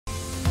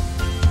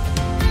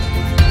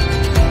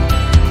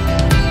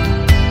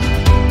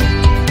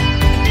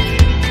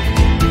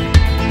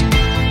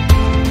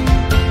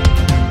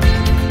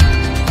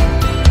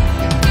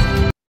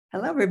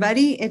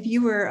everybody. If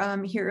you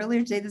were here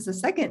earlier today, this is the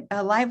second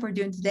live we're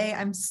doing today.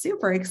 I'm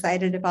super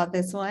excited about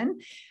this one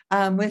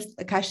with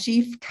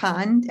Kashif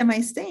Khan. Am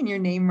I saying your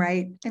name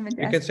right? You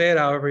can say it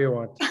however you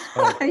want.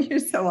 You're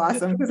so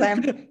awesome because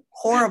I'm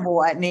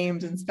horrible at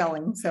names and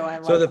spelling. So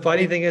I So love the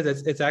funny thing is,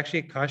 it's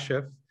actually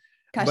Kashif,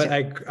 but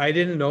Kashif. I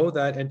didn't know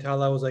that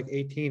until I was like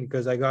 18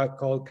 because I got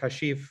called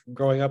Kashif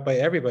growing up by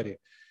everybody.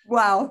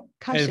 Wow,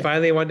 And Kashif.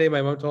 finally, one day,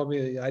 my mom told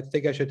me, "I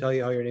think I should tell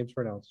you how your name's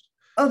pronounced."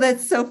 Oh,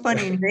 that's so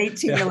funny. And you're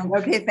 18. You're Yeah,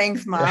 like, okay,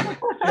 thanks, mom.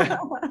 yeah, yeah.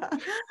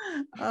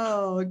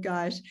 Oh,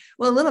 gosh.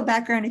 Well, a little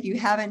background if you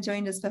haven't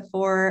joined us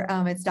before,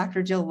 it's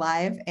Dr. Jill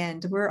Live,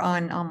 and we're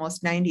on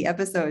almost 90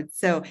 episodes.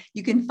 So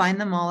you can find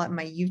them all at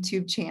my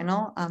YouTube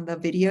channel, the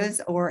videos,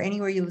 or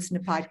anywhere you listen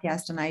to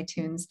podcasts on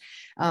iTunes.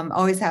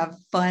 Always have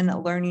fun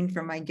learning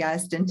from my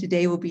guest, and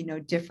today will be no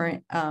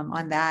different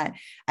on that.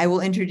 I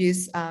will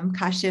introduce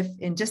Kashif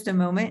in just a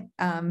moment.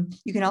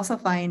 You can also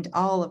find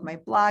all of my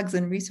blogs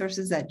and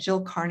resources at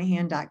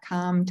jillcarnahan.com.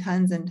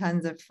 Tons and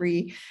tons of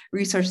free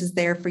resources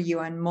there for you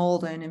on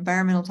mold and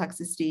environmental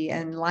toxicity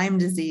and Lyme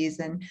disease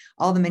and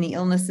all the many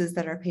illnesses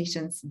that our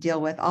patients deal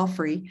with, all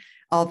free,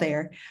 all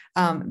there.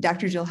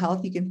 Dr. Jill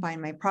Health, you can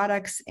find my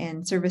products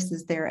and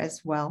services there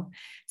as well.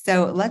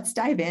 So let's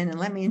dive in and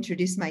let me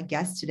introduce my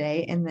guest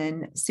today, and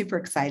then super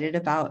excited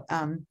about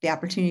the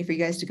opportunity for you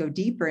guys to go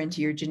deeper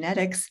into your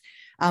genetics.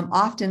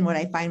 Often what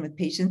I find with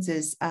patients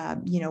is,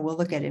 we'll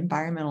look at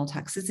environmental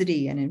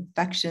toxicity and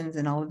infections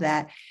and all of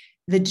that.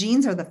 The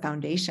genes are the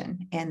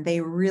foundation, and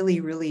they really,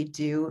 really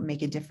do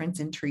make a difference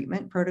in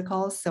treatment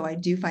protocols. So I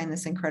do find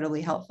this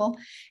incredibly helpful.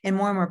 And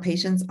more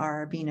patients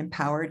are being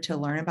empowered to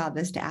learn about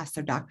this, to ask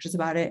their doctors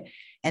about it.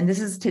 And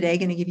this is today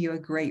going to give you a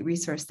great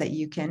resource that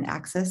you can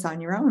access on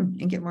your own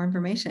and get more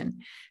information.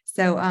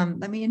 So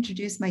let me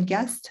introduce my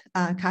guest,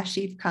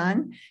 Kashif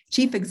Khan,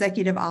 Chief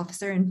Executive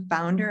Officer and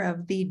founder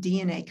of the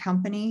DNA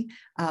Company,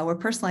 where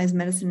personalized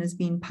medicine is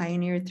being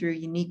pioneered through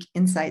unique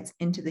insights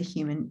into the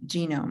human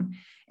genome.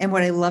 And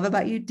what I love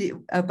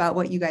about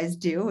what you guys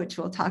do, which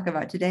we'll talk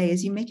about today,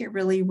 is you make it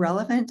really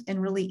relevant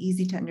and really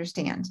easy to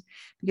understand.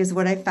 Because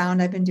what I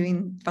found, I've been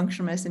doing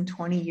functional medicine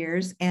 20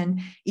 years, and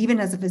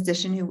even as a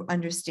physician who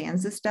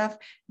understands this stuff,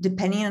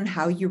 depending on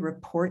how you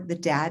report the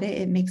data,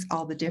 it makes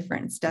all the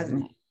difference,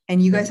 doesn't it?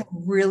 And you guys have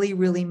really,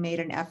 really made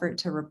an effort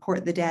to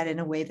report the data in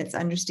a way that's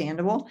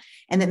understandable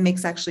and that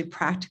makes actually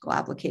practical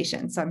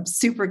application. So I'm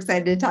super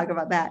excited to talk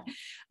about that.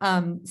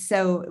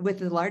 So with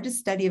the largest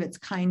study of its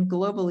kind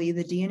globally,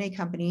 the DNA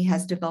Company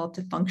has developed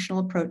a functional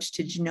approach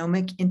to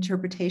genomic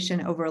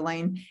interpretation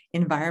overlaying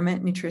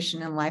environment,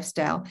 nutrition, and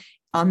lifestyle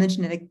on the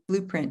genetic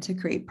blueprint to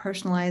create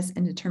personalized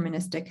and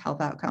deterministic health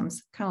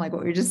outcomes, kind of like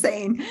what we were just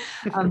saying.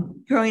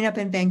 Growing up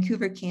in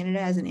Vancouver, Canada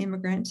as an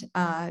immigrant,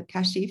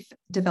 Kashif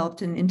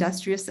developed an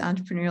industrious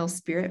entrepreneurial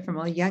spirit from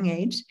a young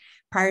age.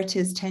 Prior to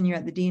his tenure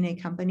at the DNA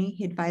Company,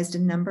 he advised a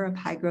number of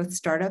high-growth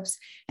startups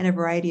and a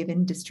variety of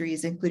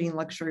industries, including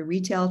luxury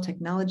retail,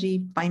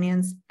 technology,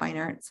 finance, fine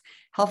arts,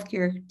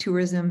 healthcare,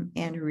 tourism,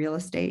 and real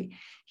estate.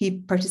 He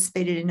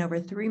participated in over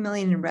 $3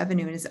 million in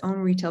revenue in his own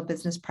retail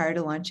business prior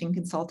to launching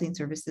consulting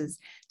services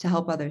to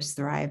help others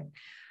thrive.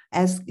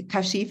 As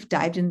Kashif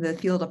dived into the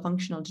field of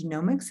functional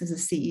genomics as a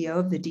CEO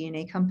of the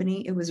DNA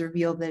Company, it was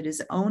revealed that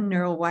his own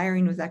neural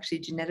wiring was actually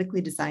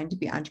genetically designed to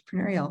be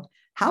entrepreneurial.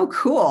 How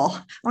cool.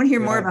 I want to hear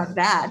more about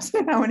that.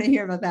 I want to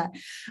hear about that.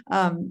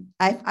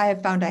 I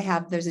have found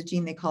there's a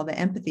gene they call the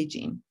empathy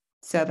gene.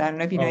 So I don't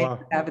know if you know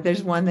that, but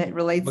there's one that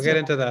relates we'll get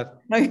into that.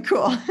 Okay,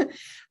 cool.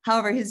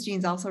 However, his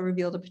genes also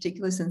revealed a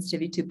particular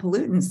sensitivity to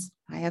pollutants.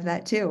 I have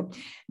that too.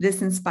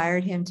 This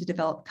inspired him to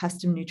develop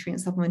custom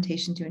nutrient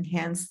supplementation to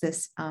enhance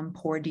this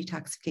poor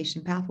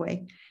detoxification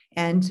pathway.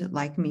 And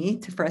like me,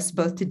 for us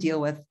both to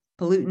deal with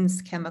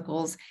pollutants,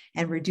 chemicals,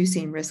 and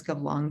reducing risk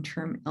of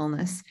long-term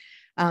illness.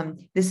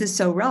 This is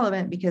so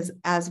relevant because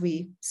as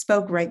we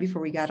spoke right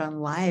before we got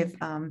on live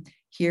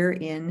here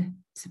in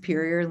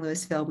Superior and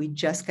Louisville, we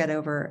just got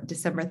over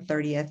December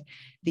 30th,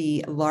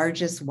 the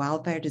largest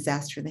wildfire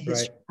disaster in the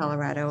history of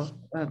Colorado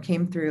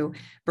came through,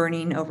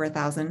 burning over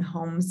 1,000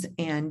 homes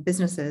and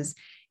businesses.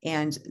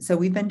 And so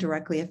we've been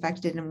directly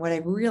affected. And what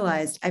I've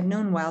realized, I've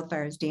known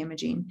wildfire is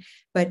damaging,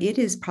 but it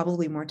is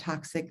probably more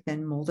toxic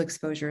than mold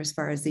exposure as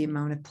far as the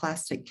amount of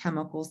plastic,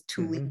 chemicals,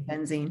 toluene,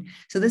 benzene.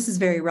 So this is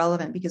very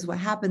relevant because what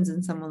happens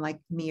in someone like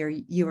me or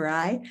you or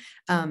I,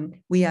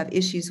 we have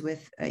issues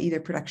with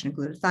either production of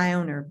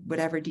glutathione or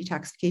whatever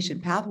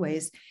detoxification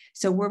pathways.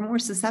 So we're more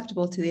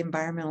susceptible to the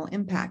environmental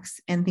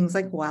impacts, and things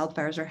like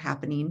wildfires are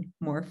happening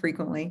more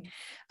frequently.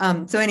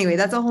 So anyway,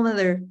 that's a whole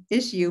other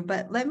issue,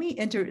 but let me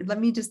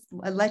just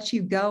let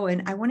you go.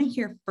 And I want to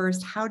hear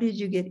first, how did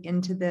you get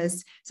into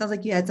this? Sounds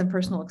like you had some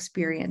personal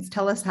experience.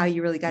 Tell us how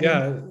you really got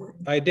into it.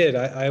 I did.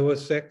 I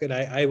was sick, and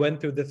I went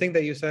through the thing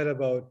that you said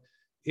about,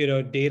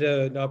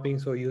 data not being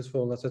so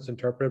useful unless it's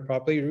interpreted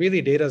properly.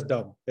 Really, data is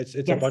dumb. It's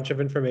a bunch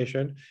of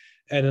information.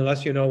 And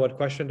unless you know what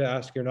question to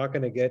ask, you're not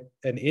going to get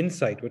an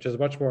insight, which is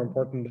much more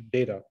important than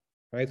data,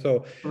 right?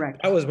 So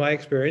that was my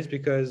experience,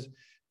 because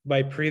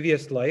my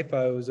previous life,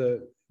 I was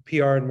a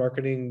PR and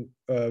marketing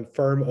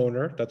firm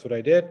owner. That's what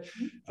I did.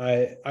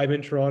 I'm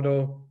in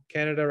Toronto,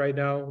 Canada right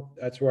now.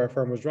 That's where our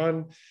firm was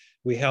run.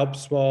 We help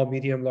small,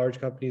 medium, large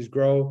companies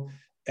grow.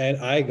 And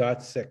I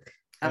got sick.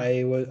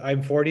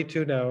 I'm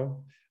 42 now.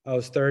 I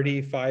was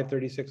 35,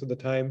 36 at the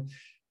time.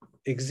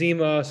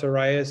 Eczema,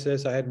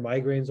 psoriasis. I had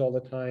migraines all the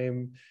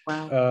time.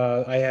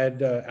 Wow. I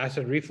had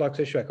acid reflux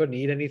issue. I couldn't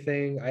eat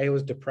anything. I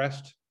was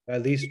depressed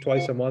at least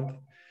twice a month.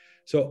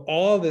 So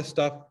all this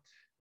stuff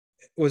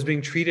was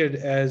being treated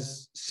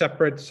as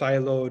separate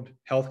siloed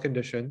health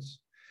conditions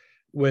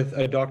with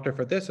a doctor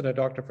for this and a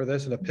doctor for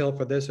this and a pill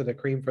for this and a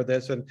cream for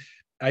this. And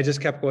I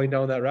just kept going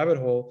down that rabbit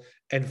hole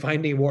and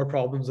finding more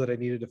problems that I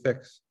needed to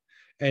fix.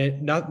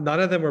 And none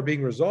of them were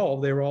being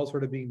resolved. They were all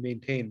sort of being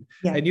maintained.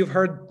 Yeah. And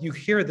you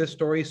hear this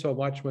story so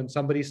much when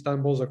somebody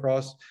stumbles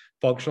across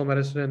functional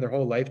medicine and their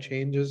whole life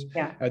changes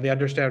and they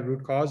understand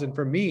root cause. And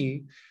for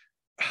me,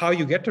 how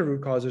you get to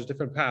root cause, there's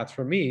different paths.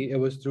 For me, it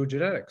was through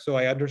genetics. So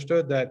I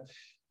understood that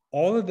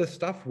all of this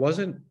stuff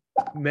wasn't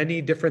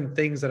many different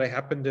things that I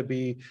happened to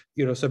be,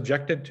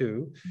 subjected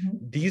to.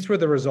 These were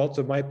the results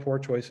of my poor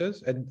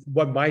choices and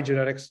what my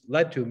genetics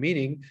led to,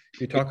 meaning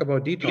you talk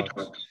about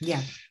detox.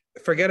 Yeah.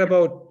 Forget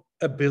about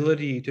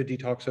ability to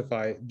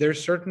detoxify.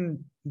 There's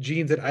certain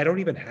genes that I don't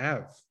even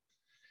have.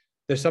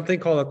 There's something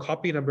called a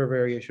copy number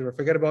variation, or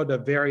forget about a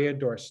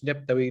variant or a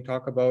SNP that we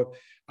talk about.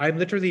 I'm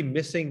literally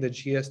missing the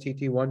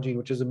GSTT1 gene,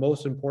 which is the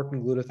most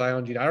important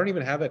glutathione gene. I don't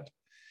even have it.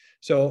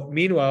 So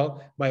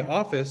meanwhile, my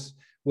office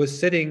was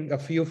sitting a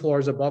few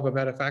floors above a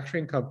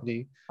manufacturing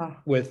company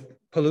with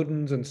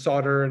pollutants and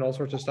solder and all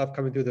sorts of stuff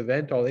coming through the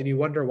vent. And you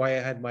wonder why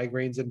I had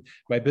migraines, and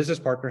my business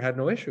partner had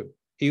no issue.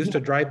 He used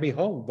to drive me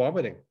home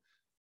vomiting.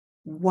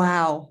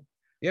 Wow.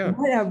 Yeah.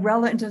 What a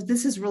relative.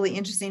 This is really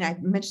interesting. I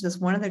mentioned this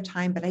one other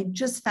time, but I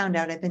just found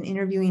out I've been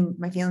interviewing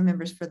my family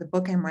members for the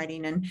book I'm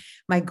writing. And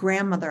my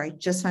grandmother, I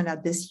just found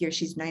out this year,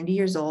 she's 90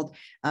 years old.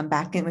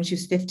 Back when she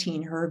was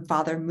 15, her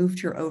father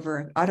moved her over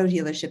an auto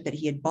dealership that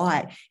he had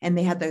bought, and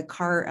they had the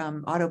car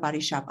auto body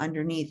shop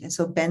underneath. And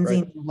so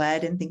benzene,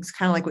 lead, and things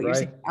kind of like what you're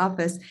saying in the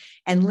office.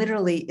 And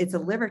literally, it's a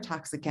liver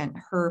toxicant.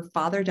 Her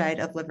father died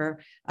of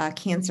liver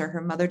cancer. Her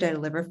mother died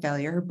of liver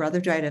failure. Her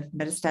brother died of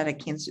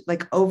metastatic cancer,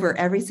 like over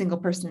every single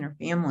person in her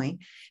family.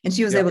 And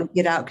she was able to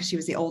get out because she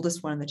was the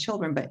oldest one of the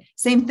children, but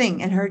same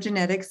thing. And her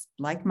genetics,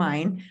 like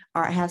mine,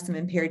 have some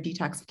impaired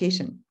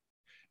detoxification.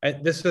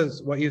 And this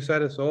is what you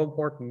said is so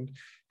important,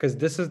 because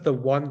this is the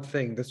one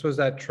thing, this was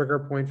that trigger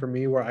point for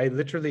me where I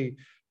literally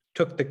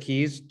took the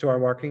keys to our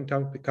marketing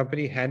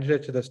company, handed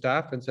it to the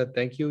staff and said,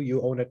 thank you,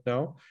 you own it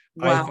now.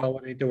 Wow. I found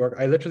what I need to work.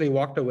 I literally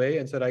walked away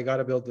and said, I got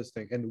to build this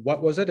thing. And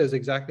what was it is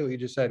exactly what you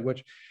just said,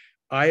 which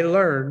I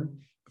learned.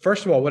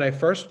 First of all, when I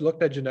first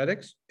looked at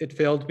genetics, it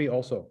failed me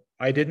also.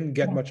 I didn't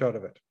get much out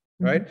of it,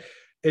 right?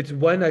 It's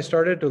when I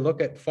started to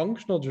look at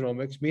functional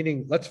genomics,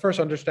 meaning let's first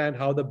understand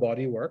how the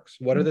body works.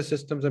 What are the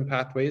systems and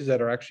pathways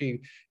that are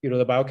actually,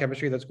 the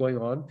biochemistry that's going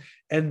on,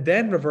 and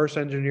then reverse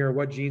engineer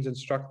what genes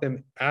instruct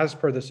them as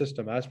per the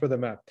system, as per the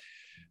map.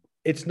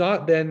 It's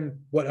not then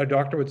what a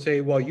doctor would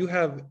say, well, you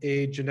have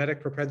a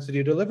genetic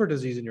propensity to liver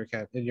disease in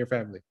your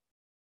family.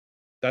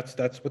 That's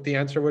what the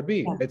answer would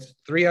be. It's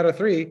 3 out of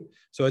 3.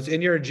 So it's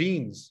in your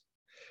genes.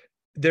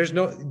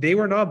 They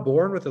were not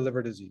born with a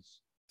liver disease.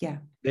 Yeah.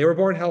 They were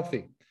born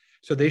healthy.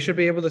 So they should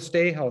be able to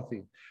stay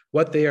healthy.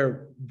 What they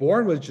are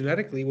born with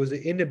genetically was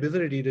the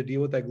inability to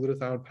deal with that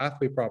glutathione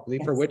pathway properly,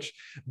 for which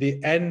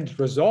the end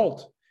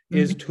result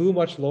is too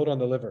much load on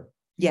the liver.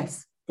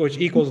 Yes. Which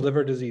equals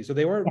liver disease. So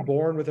they weren't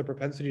born with a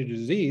propensity to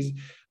disease.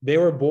 They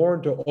were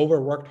born to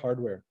overworked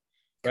hardware.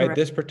 Right. Correct.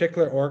 This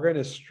particular organ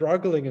is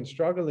struggling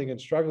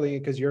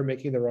because you're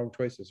making the wrong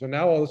choices. So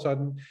now all of a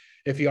sudden,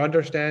 if you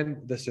understand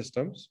the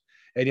systems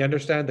and you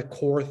understand the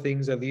core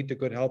things that lead to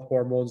good health,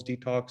 hormones,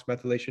 detox,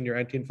 methylation, your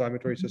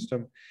anti-inflammatory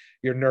system,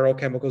 your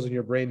neurochemicals in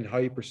your brain, and how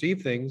you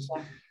perceive things,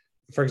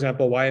 for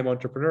example, why I'm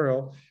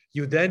entrepreneurial,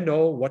 you then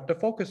know what to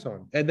focus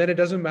on. And then it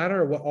doesn't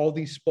matter what all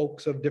these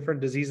spokes of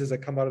different diseases that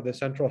come out of the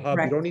central hub.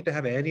 Right. You don't need to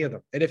have any of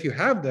them. And if you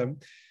have them,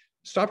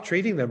 stop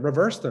treating them,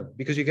 reverse them,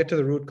 because you get to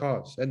the root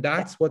cause. And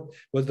that's what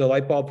was the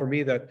light bulb for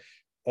me, that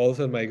all of a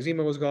sudden my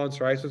eczema was gone,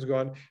 psoriasis was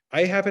gone.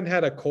 I haven't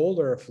had a cold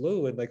or a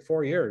flu in like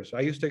 4 years. I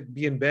used to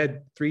be in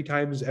bed 3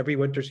 times every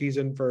winter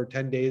season for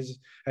 10 days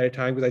at a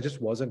time because I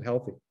just wasn't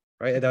healthy,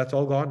 right? And that's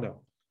all gone now.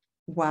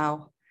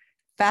 Wow.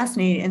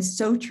 Fascinating and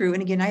so true.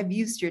 And again, I've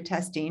used your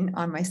testing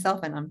on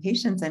myself and on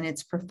patients, and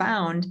it's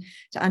profound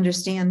to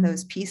understand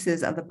those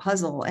pieces of the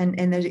puzzle.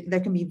 And there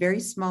can be very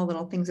small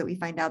little things that we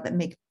find out that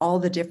make all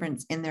the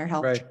difference in their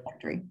health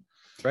trajectory.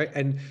 Right.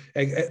 And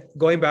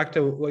going back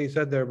to what you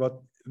said there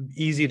about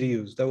easy to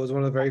use, that was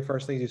one of the very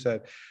first things you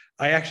said.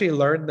 I actually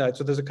learned that.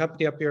 So there's a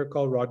company up here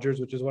called Rogers,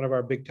 which is one of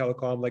our big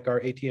telecom, like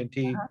our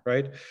AT&T,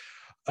 right?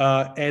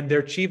 And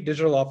their chief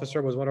digital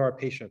officer was one of our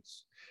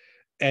patients.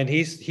 And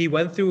he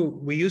went through,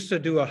 we used to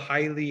do a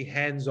highly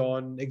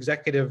hands-on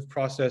executive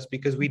process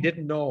because we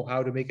didn't know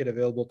how to make it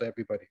available to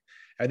everybody.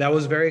 And that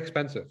was very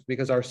expensive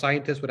because our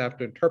scientists would have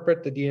to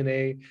interpret the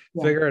DNA,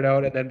 figure it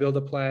out, and then build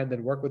a plan,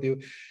 then work with you.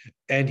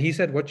 And he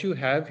said, what you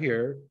have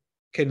here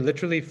can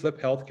literally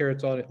flip healthcare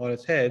on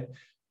its head.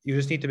 You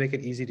just need to make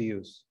it easy to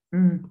use.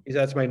 Mm.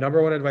 That's my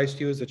number one advice to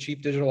you as the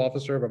chief digital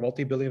officer of a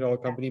multi-billion-dollar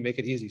company. Make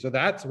it easy. So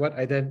that's what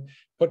I then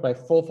put my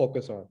full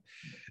focus on.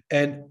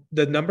 And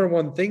the number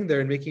one thing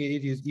there in making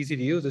it easy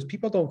to use is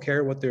people don't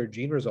care what their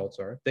gene results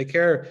are. They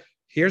care,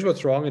 here's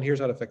what's wrong and here's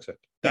how to fix it.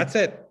 That's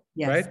it,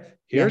 right?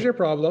 Here's your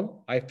problem.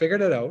 I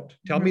figured it out.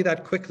 Tell me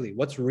that quickly.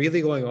 What's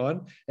really going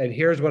on? And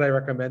here's what I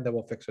recommend that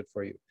will fix it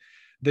for you.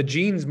 The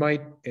genes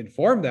might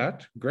inform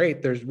that.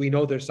 Great. We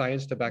know there's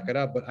science to back it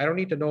up, but I don't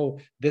need to know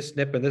this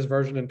SNP and this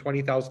version and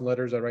 20,000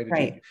 letters I write a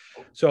gene.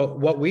 So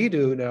what we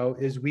do now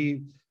is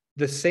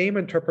the same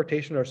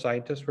interpretation our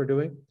scientists were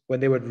doing when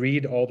they would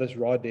read all this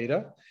raw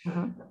data.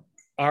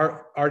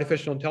 Our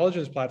artificial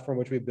intelligence platform,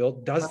 which we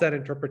built, does that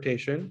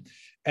interpretation.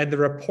 And the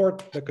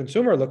report the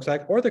consumer looks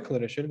like, or the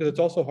clinician, because it's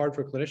also hard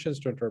for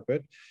clinicians to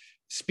interpret,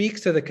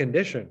 speaks to the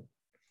condition.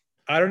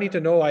 I don't need to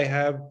know I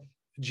have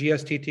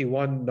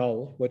GSTT1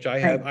 null, which I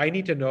have. I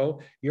need to know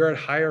you're at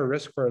higher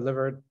risk for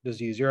liver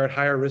disease. You're at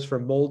higher risk for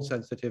mold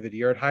sensitivity.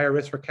 You're at higher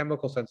risk for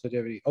chemical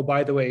sensitivity. Oh,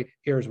 by the way,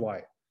 here's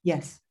why.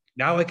 Yes.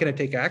 Now I can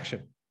take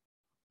action.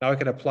 Now I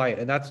can apply it.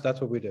 And that's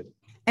what we did.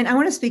 And I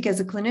want to speak as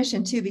a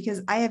clinician too,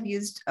 because I have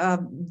used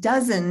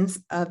dozens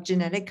of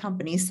genetic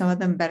companies, some of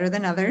them better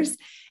than others.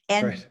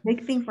 And the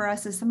big thing for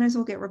us is sometimes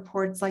we'll get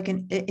reports like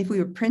if we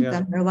would print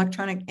them, they're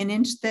electronic, an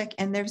inch thick,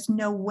 and there's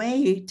no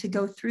way to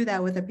go through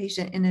that with a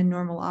patient in a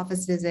normal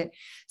office visit.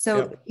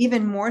 So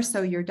even more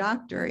so your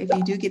doctor, if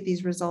you do get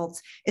these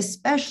results,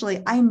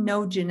 especially I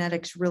know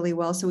genetics really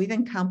well. So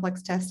even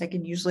complex tests, I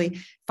can usually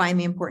find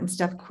the important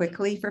stuff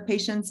quickly for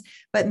patients,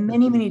 but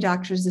many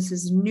doctors, this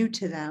is new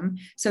to them.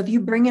 So if you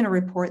bring in a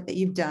report that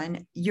you've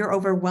done, you're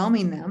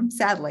overwhelming them.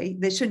 Sadly,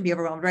 they shouldn't be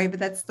overwhelmed, right?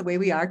 But that's the way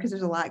we are because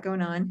there's a lot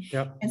going on.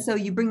 And so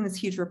you bring this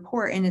huge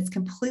report and it's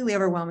completely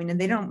overwhelming and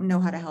they don't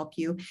know how to help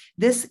you.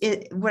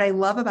 What I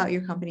love about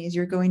your company is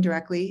you're going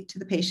directly to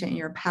the patient and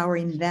you're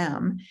empowering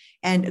them.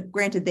 And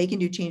granted, they can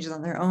do changes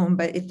on their own,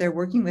 but if they're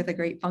working with a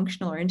great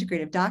functional or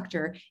integrative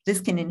doctor, this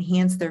can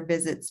enhance their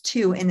visits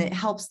too. And it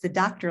helps the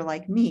doctor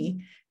like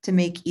me to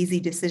make easy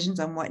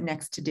decisions on what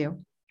next to do.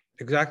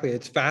 Exactly.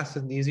 It's fast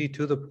and easy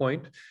to the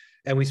point.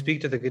 And we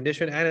speak to the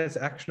condition and it's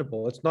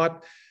actionable. It's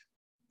not,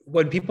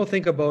 when people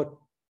think about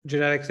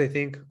genetics, they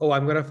think, oh,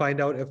 I'm going to find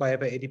out if I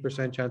have an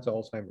 80% chance of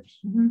Alzheimer's,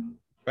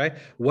 right?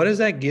 What does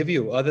that give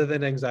you other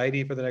than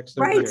anxiety for the next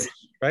 30 years,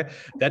 right?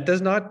 That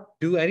does not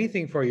do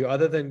anything for you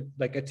other than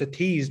like it's a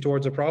tease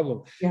towards a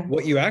problem.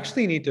 What you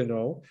actually need to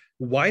know,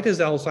 why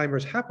does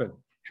Alzheimer's happen?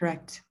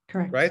 Correct.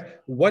 Right?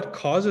 What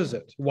causes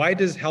it? Why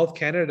does Health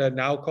Canada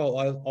now call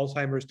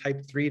Alzheimer's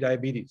type 3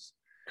 diabetes?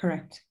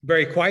 Correct.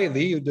 Very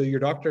quietly, your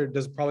doctor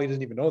probably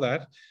doesn't even know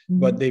that,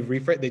 but they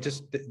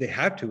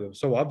have to. It's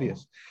so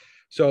obvious.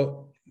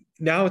 So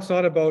now it's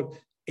not about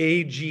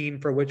a gene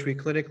for which we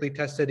clinically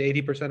tested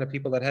 80% of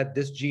people that had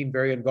this gene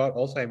variant got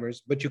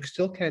Alzheimer's, but you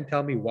still can't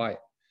tell me why.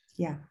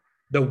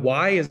 The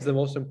why is the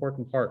most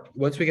important part.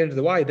 Once we get into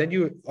the why, then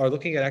you are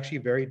looking at actually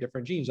very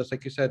different genes. Just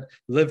like you said,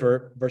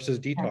 liver versus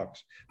detox.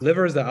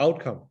 Liver is the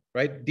outcome,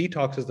 right?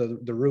 Detox is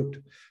the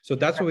root. So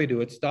that's what we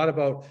do. It's not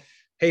about,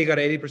 hey, you got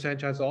an 80%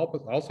 chance of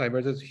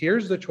Alzheimer's. It's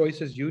here's the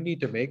choices you need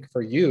to make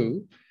for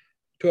you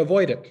to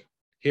avoid it.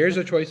 Here's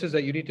the choices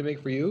that you need to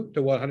make for you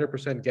to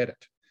 100% get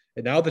it.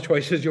 And now the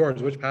choice is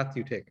yours. Which path do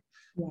you take?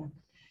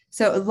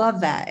 So I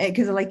love that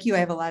because like you, I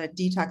have a lot of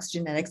detox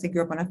genetics. I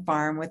grew up on a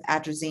farm with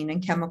atrazine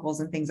and chemicals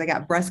and things. I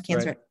got breast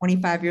cancer at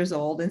 25 years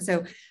old. And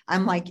so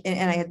I'm like,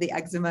 and I had the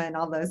eczema and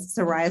all those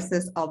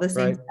psoriasis, all the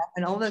same stuff.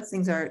 And all those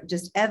things are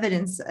just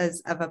evidence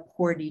of a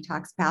poor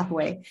detox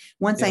pathway.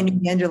 Once I knew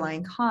the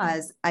underlying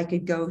cause, I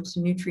could go to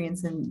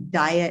nutrients and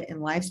diet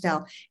and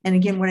lifestyle. And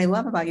again, what I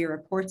love about your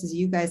reports is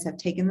you guys have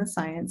taken the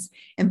science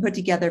and put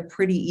together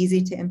pretty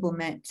easy to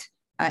implement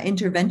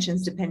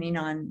interventions depending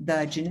on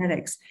the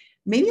genetics.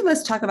 Maybe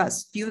let's talk about a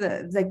few of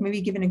the, like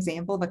maybe give an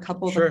example of a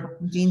couple of the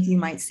genes you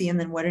might see and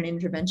then what an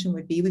intervention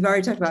would be. We've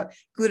already talked about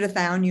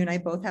glutathione. You and I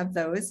both have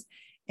those.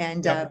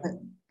 And go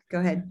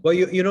ahead. Well,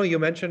 you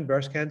mentioned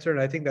breast cancer,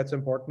 and I think that's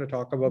important to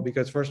talk about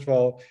because first of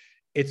all,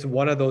 it's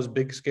one of those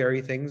big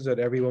scary things that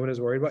every woman is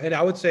worried about. And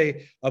I would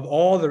say of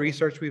all the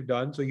research we've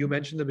done, so you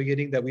mentioned in the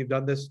beginning that we've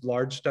done this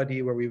large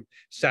study where we've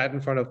sat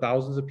in front of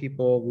thousands of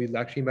people. We've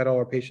actually met all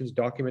our patients,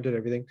 documented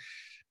everything.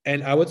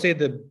 And I would say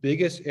the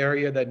biggest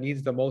area that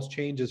needs the most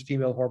change is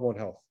female hormone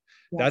health.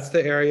 That's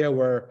the area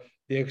where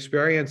the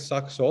experience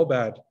sucks so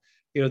bad.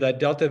 You know, that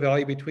delta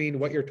value between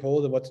what you're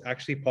told and what's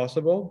actually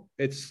possible,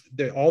 it's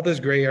all this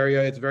gray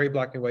area. It's very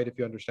black and white if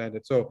you understand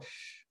it. So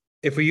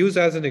if we use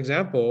as an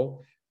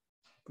example,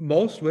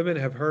 most women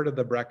have heard of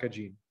the BRCA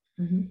gene.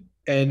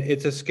 And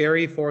it's a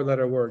scary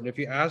 4-letter word. And if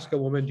you ask a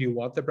woman, do you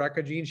want the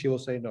BRCA gene? She will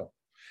say no,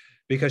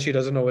 because she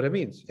doesn't know what it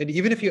means. And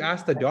even if you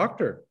ask the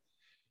doctor,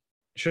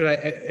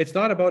 it's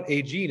not about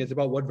a gene, it's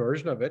about what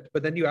version of it.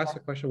 But then you ask the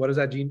question, what does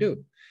that gene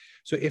do?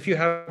 So if you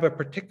have a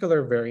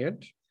particular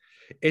variant,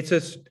 it's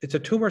a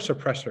tumor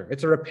suppressor.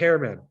 It's a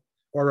repairman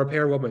or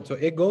repairwoman. So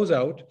it goes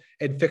out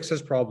and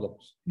fixes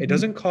problems. It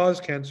doesn't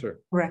cause cancer.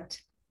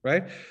 Correct.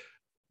 Right?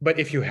 But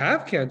if you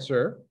have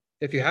cancer,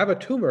 If you have a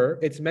tumor,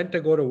 it's meant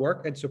to go to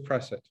work and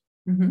suppress it.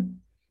 Mm-hmm.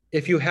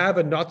 If you have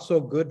a not so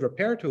good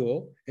repair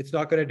tool, it's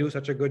not going to do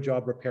such a good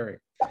job repairing.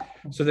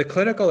 So the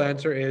clinical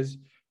answer is,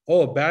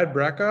 oh, bad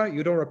BRCA,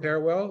 you don't repair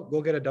well,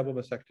 go get a double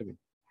mastectomy.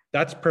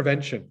 That's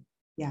prevention,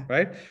 Yeah.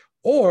 right?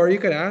 Or you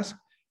could ask,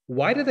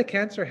 why did the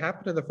cancer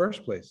happen in the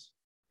first place?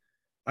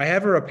 I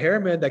have a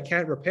repairman that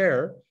can't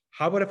repair.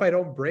 How about if I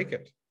don't break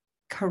it?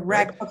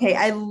 Correct. Right? Okay.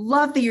 I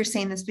love that you're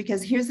saying this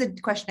because here's the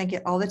question I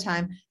get all the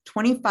time.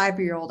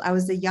 25-year-old. I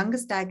was the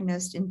youngest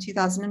diagnosed in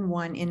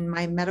 2001 in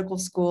my medical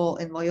school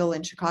in Loyola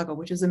in Chicago,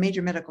 which is a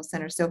major medical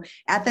center. So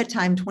at that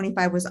time,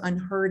 25 was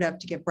unheard of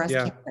to get breast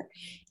Yeah. cancer.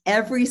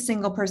 Every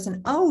single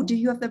person, oh, do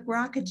you have the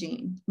BRCA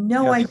gene?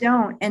 No, I Yes.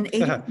 don't. And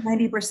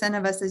 80-90%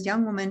 of us as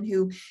young women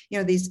who,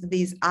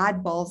 these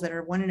oddballs that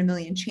are 1 in a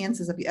million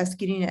chances of us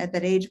getting it at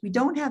that age, we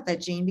don't have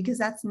that gene because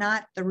that's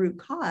not the root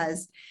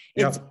cause.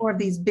 It's Yep. more of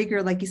these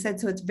bigger, like you said,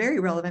 so it's very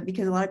relevant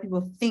because a lot of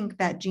people think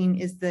that gene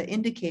is the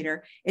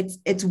indicator.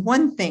 It's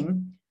one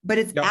thing, but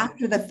it's Yep.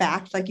 after the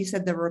fact, like you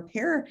said, the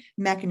repair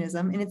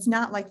mechanism. And it's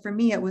not like for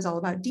me, it was all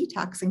about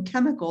detox and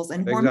chemicals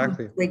and hormone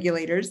Exactly.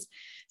 regulators.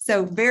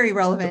 So very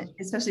relevant,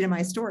 especially to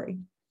my story.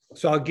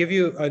 So I'll give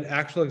you an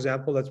actual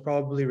example that's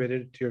probably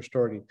related to your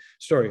story.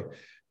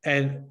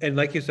 And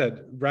like you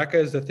said, BRCA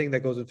is the thing that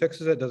goes and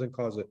fixes it, doesn't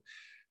cause it.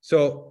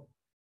 So,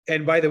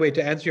 and by the way,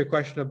 to answer your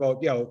question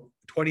about,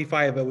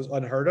 25, it was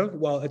unheard of.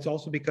 Well, it's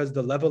also because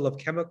the level of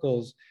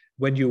chemicals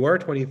when you were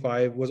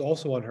 25 was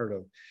also unheard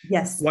of.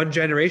 Yes. One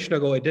generation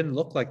ago, it didn't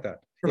look like that.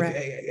 Correct.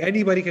 If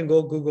anybody can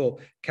go Google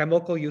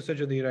chemical usage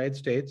in the United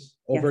States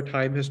over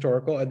time,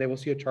 historical, and they will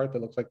see a chart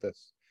that looks like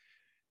this.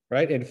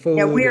 Right? In food.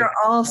 Yeah, we are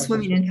all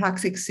swimming in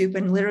toxic soup.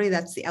 And literally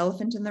that's the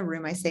elephant in the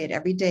room. I say it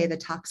every day. The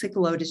toxic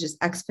load is just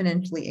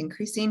exponentially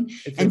increasing.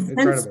 And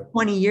since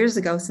 20 years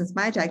ago, since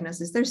my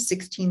diagnosis, there's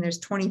 16, there's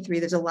 23.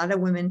 There's a lot of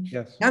women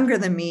younger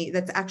than me.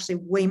 That's actually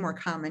way more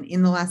common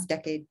in the last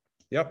decade.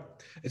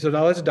 Yep. So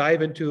now let's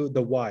dive into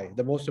the why,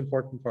 the most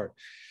important part.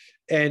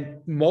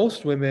 And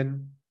most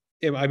women,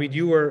 I mean,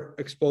 you were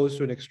exposed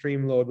to an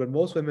extreme load, but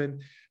most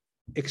women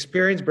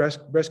experience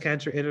breast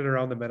cancer in and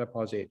around the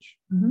menopause age,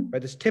 right?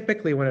 That's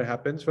typically when it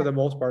happens for the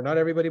most part, not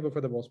everybody, but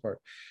for the most part.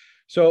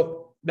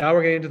 So now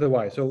we're getting into the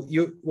why. So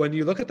when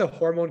you look at the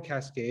hormone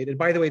cascade, and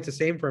by the way, it's the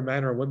same for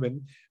men or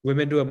women.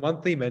 Women do it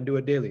monthly, men do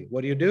it daily.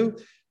 What do?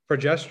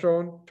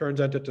 Progesterone turns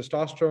into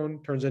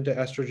testosterone, turns into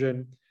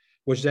estrogen,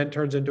 which then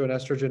turns into an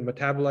estrogen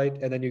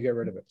metabolite, and then you get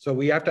rid of it. So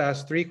we have to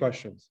ask 3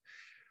 questions.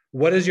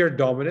 What is your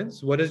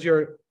dominance? What does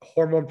your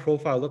hormone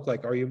profile look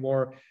like? Are you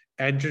more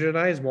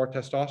androgenized, more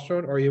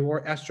testosterone, or are you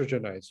more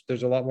estrogenized?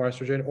 There's a lot more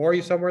estrogen, or are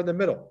you somewhere in the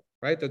middle,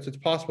 right? It's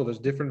possible. There's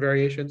different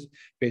variations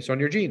based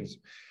on your genes.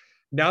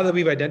 Now that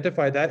we've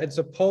identified that, and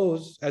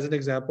suppose, as an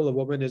example, a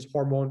woman is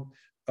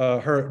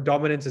her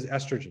dominance is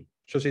estrogen.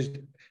 So she's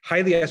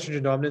highly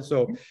estrogen dominant.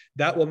 So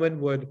that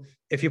woman would,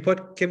 if you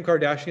put Kim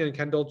Kardashian and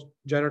Kendall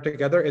Jenner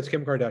together, it's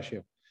Kim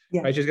Kardashian.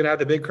 Yeah. Right? She's going to have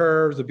the big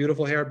curves, the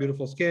beautiful hair,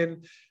 beautiful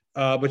skin.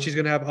 But she's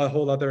going to have a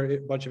whole other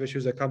bunch of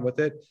issues that come with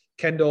it.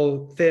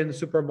 Kendall, thin,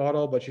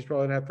 supermodel, but she's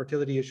probably going to have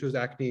fertility issues,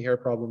 acne, hair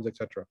problems,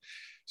 etc.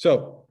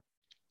 So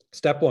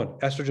step 1,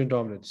 estrogen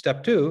dominant.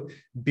 Step 2,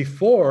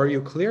 before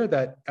you clear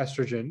that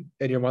estrogen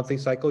in your monthly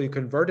cycle, you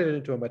convert it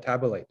into a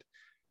metabolite.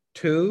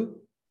 2,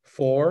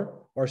 4,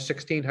 or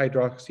 16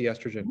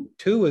 hydroxyestrogen.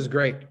 2 is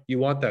great. You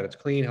want that. It's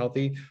clean,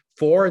 healthy.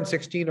 4 and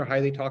 16 are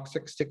highly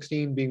toxic,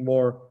 16 being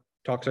more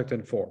toxic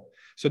than 4.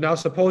 So now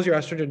suppose you're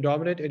estrogen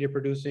dominant and you're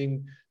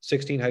producing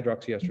 16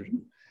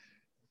 hydroxyestrogen.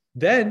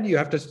 Then you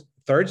have to,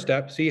 third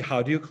step, see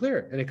how do you clear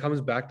it? And it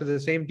comes back to the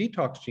same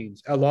detox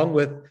genes, along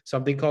with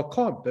something called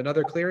COMT,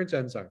 another clearance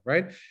enzyme,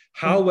 right?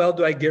 How well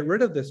do I get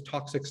rid of this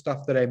toxic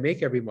stuff that I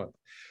make every month?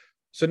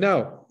 So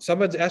now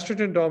someone's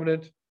estrogen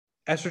dominant,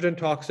 estrogen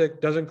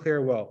toxic, doesn't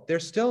clear well. They're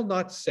still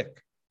not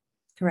sick.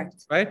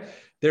 Correct. Right?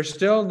 They're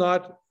still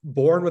not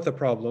born with a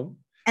problem.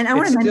 And I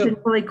want to mention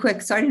really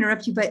quick, sorry to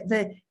interrupt you, but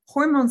the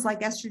hormones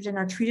like estrogen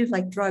are treated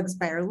like drugs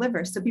by our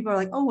liver. So people are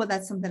like, oh, well,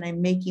 that's something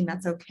I'm making.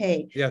 That's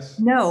okay. Yes.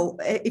 No,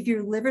 if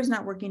your liver's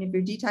not working, if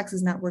your detox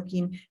is not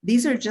working,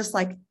 these are just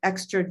like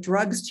extra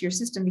drugs to your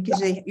system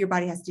because your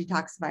body has to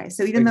detoxify.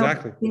 So even though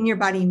the thing your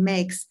body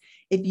makes,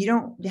 if you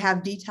don't have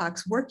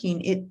detox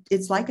working,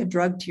 it's like a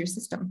drug to your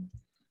system.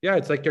 Yeah,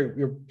 it's like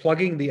you're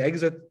plugging the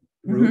exit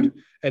route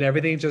and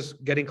everything's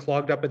just getting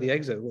clogged up at the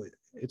exit.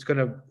 It's going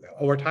to,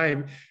 over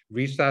time,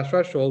 reach that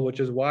threshold, which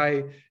is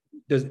why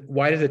does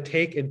it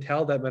take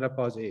until that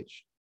menopause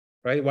age,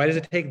 right? Why does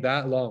it take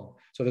that long?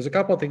 So there's a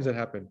couple of things that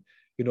happen.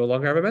 You no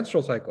longer have a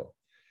menstrual cycle.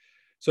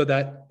 So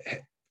that,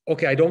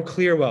 okay, I don't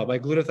clear well. My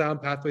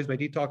glutathione pathways, my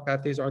detox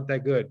pathways aren't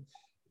that good.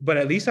 But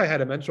at least I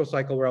had a menstrual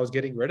cycle where I was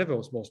getting rid of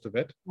most of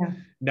it. Yeah.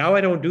 Now I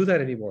don't do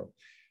that anymore.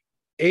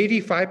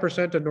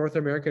 85% of North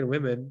American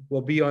women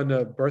will be on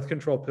a birth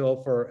control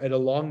pill for an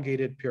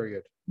elongated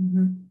period.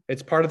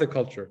 It's part of the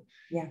culture.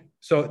 Yeah.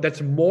 So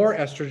that's more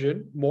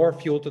estrogen, more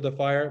fuel to the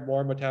fire,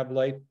 more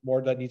metabolite,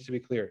 more that needs to be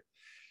cleared.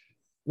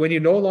 When you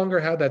no longer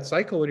have that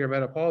cycle when you're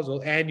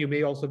menopausal, and you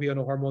may also be on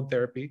a hormone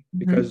therapy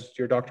because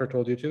your doctor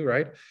told you to,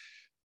 right?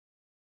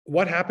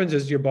 what happens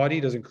is your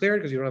body doesn't clear it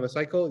because you don't have a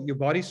cycle. Your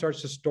body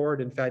starts to store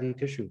it in fatty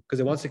tissue because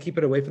it wants to keep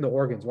it away from the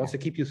organs, wants to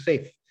keep you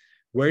safe.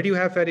 Where do you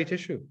have fatty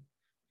tissue?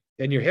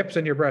 In your hips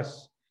and your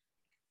breasts,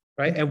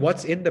 right? And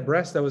what's in the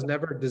breast that was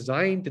never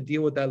designed to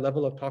deal with that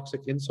level of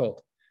toxic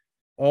insult?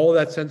 All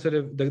that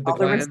sensitive, the all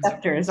glands, the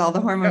receptors, all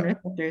the hormone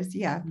receptors.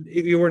 Yeah.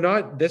 You were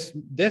not, this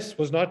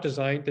was not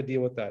designed to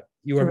deal with that.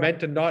 You were meant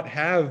to not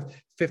have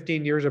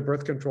 15 years of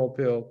birth control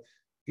pill.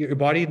 Your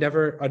body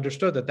never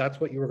understood that that's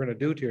what you were going to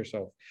do to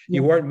yourself.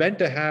 You weren't meant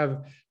to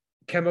have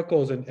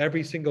chemicals in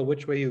every single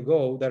which way you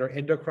go that are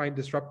endocrine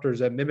disruptors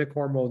that mimic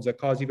hormones that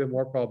cause even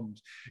more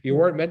problems. You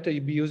weren't meant to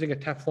be using a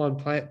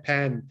Teflon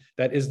pan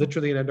that is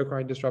literally an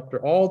endocrine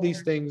disruptor. All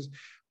these things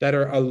that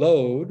are a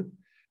load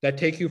that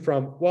take you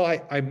from, well,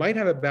 I might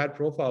have a bad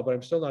profile, but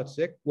I'm still not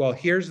sick. Well,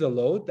 here's the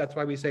load. That's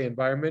why we say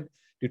environment,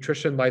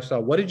 nutrition,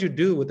 lifestyle. What did you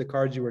do with the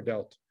cards you were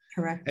dealt?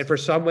 Correct. And for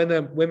some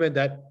women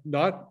that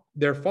not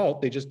their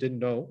fault, they just didn't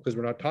know because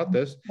we're not taught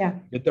this,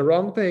 did the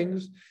wrong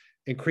things,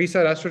 increase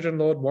that estrogen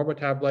load, more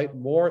metabolite,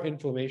 more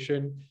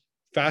inflammation,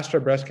 faster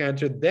breast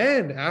cancer.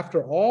 Then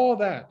after all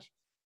that,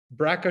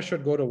 BRCA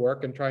should go to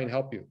work and try and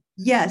help you.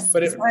 Yes,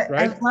 but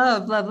I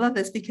love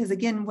this because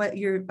again, what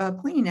you're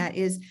pointing at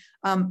is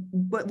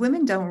what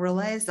women don't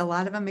realize. A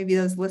lot of them, maybe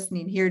those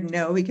listening here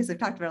know because I've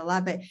talked about it a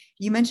lot, but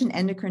you mentioned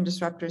endocrine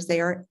disruptors.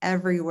 They are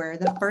everywhere.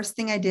 The first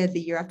thing I did the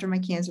year after my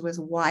cancer was,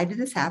 why did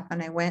this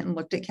happen? I went and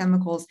looked at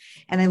chemicals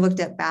and I looked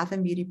at bath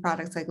and beauty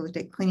products. I looked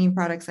at cleaning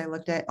products. I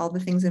looked at all the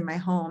things in my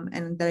home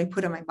and that I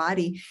put on my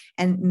body.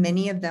 And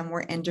many of them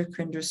were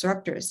endocrine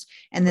disruptors.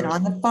 And then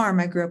on the farm,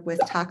 I grew up with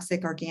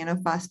toxic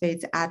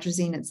organophosphates,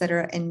 atrazine, et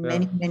cetera, and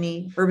many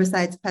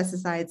herbicides,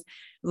 pesticides,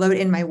 load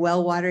in my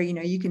well water.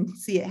 You can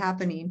see it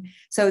happening.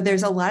 So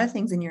there's a lot of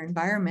things in your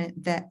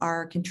environment that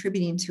are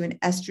contributing to an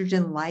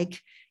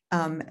estrogen-like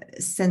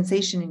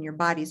sensation in your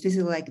body. It's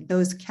basically like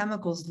those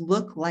chemicals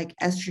look like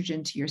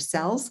estrogen to your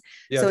cells.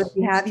 So if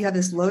you have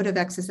this load of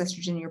excess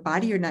estrogen in your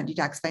body, you're not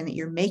detoxifying that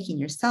you're making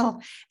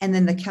yourself. And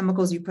then the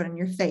chemicals you put on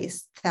your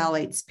face,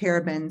 phthalates,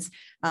 parabens,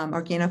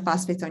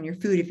 organophosphates on your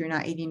food if you're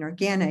not eating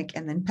organic,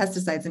 and then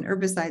pesticides and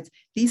herbicides,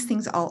 these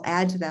things all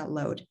add to that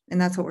load. And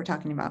that's what we're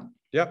talking about.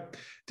 Yep.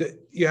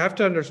 You have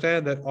to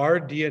understand that our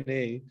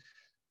DNA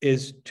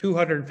is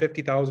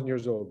 250,000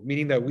 years old,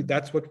 meaning that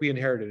that's what we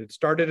inherited. It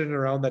started in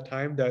around that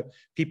time that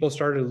people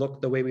started to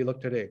look the way we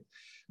look today.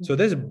 So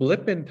this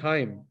blip in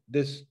time,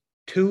 this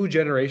 2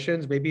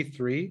 generations, maybe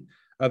 3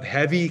 of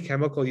heavy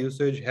chemical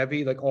usage,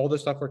 heavy, like all the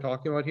stuff we're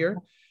talking about here,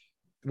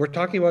 we're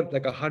talking about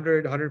like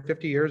 100,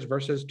 150 years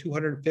versus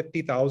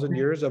 250,000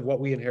 years of what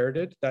we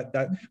inherited,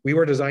 that we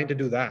were designed to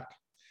do that.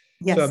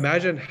 So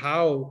imagine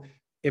how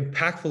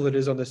impactful it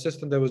is on the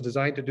system that was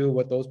designed to do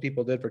what those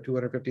people did for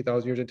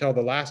 250,000 years until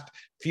the last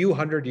few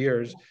hundred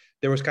years.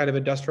 There was kind of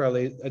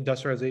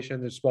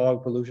industrialization, there's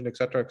smog, pollution, et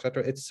cetera, et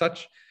cetera. It's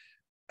such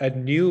a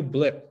new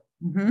blip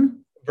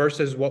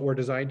versus what we're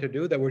designed to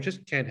do that we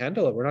just can't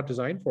handle it. We're not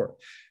designed for it.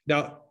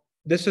 Now,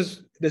 this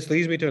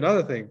leads me to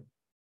another thing.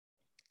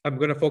 I'm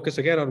going to focus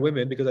again on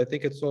women because I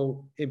think it's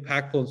so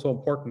impactful and so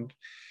important.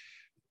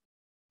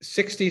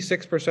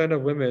 66%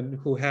 of women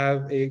who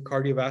have a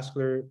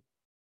cardiovascular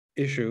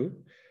issue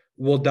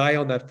will die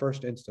on that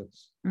first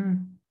instance.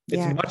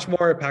 It's much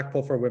more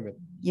impactful for women.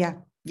 Yes,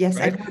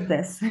 right? I've heard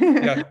this.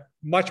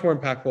 Much more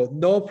impactful.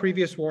 No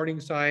previous warning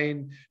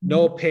sign,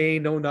 no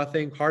pain, no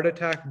nothing. Heart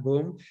attack,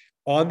 boom.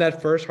 On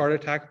that first heart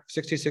attack,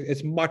 66,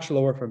 it's much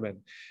lower for men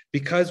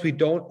because we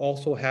don't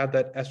also have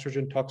that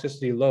estrogen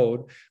toxicity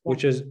load,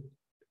 which is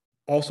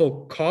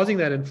also causing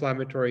that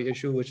inflammatory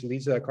issue, which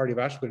leads to that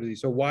cardiovascular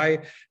disease. So why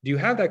do you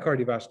have that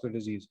cardiovascular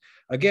disease?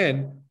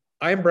 Again,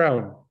 I'm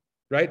brown,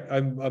 right?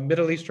 I'm a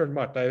Middle Eastern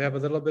mutt. I have a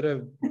little bit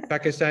of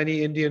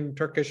Pakistani, Indian,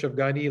 Turkish,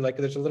 Afghani, like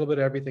there's a little bit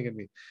of everything in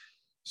me.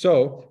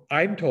 So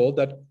I'm told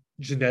that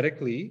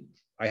genetically,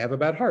 I have a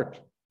bad heart,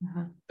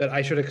 that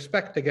I should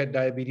expect to get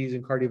diabetes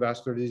and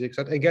cardiovascular disease,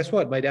 etc. And guess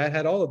what? My dad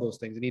had all of those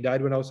things and he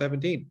died when I was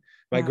 17.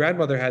 My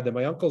grandmother had them,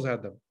 my uncles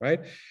had them, right?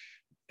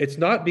 It's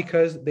not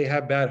because they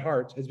have bad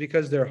hearts. It's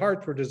because their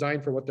hearts were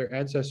designed for what their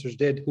ancestors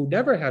did who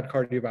never had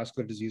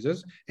cardiovascular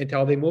diseases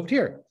until they moved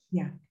here.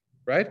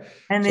 Right?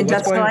 And the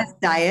industrialized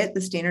diet,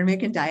 the standard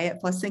American diet,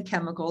 plus the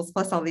chemicals,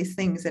 plus all these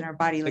things in our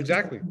body. Like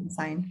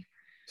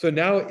So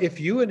now if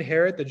you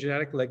inherit the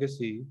genetic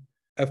legacy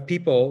of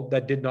people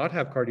that did not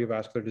have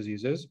cardiovascular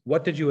diseases,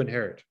 what did you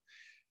inherit?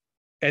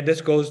 And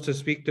this goes to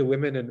speak to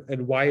women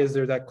and why is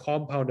there that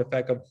compound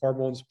effect of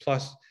hormones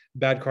plus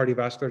bad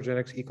cardiovascular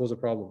genetics equals a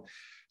problem.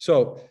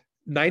 So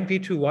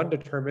 9p21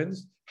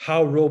 determines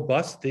how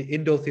robust the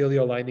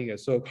endothelial lining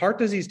is. So heart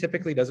disease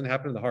typically doesn't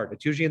happen in the heart.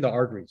 It's usually in the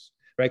arteries,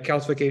 right?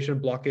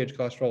 Calcification, blockage,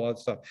 cholesterol, all that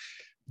stuff.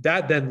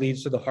 That then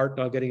leads to the heart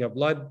not getting enough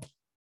blood,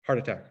 heart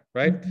attack,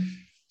 right?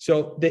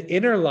 So the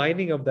inner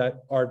lining of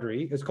that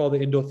artery is called the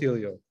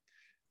endothelial.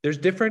 There's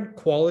different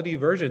quality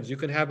versions. You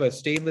can have a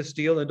stainless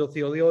steel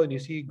endothelial and you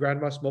see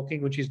grandma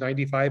smoking when she's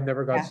 95,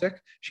 never got sick.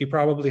 She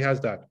probably has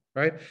that,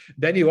 right?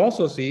 Then you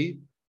also see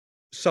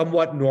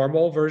somewhat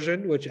normal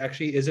version, which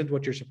actually isn't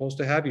what you're supposed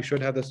to have. You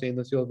should have the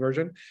stainless steel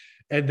version.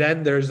 And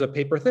then there's a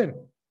paper thin,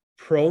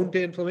 prone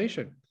to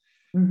inflammation.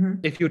 Mm-hmm.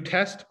 If you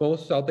test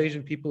most South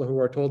Asian people who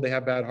are told they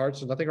have bad hearts,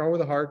 there's nothing wrong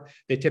with the heart.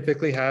 They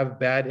typically have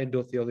bad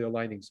endothelial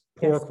linings,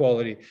 poor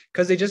quality,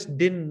 because they just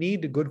didn't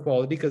need the good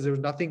quality because there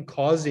was nothing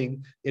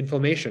causing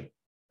inflammation,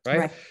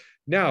 right?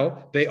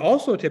 Now, they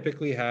also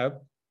typically have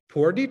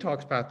poor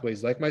detox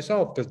pathways like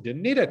myself because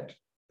didn't need it.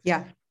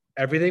 Yeah.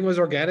 Everything was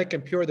organic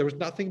and pure. There was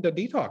nothing to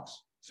detox,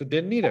 so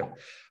didn't need it.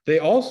 They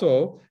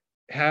also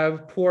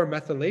have poor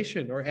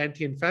methylation or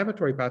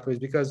anti-inflammatory pathways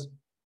because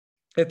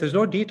if there's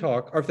no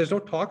detox or if there's no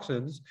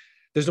toxins,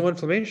 there's no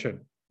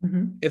inflammation.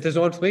 Mm-hmm. If there's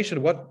no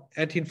inflammation, what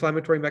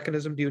anti-inflammatory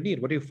mechanism do you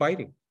need? What are you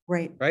fighting?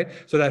 Right.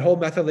 So that whole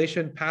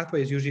methylation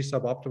pathway is usually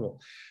suboptimal.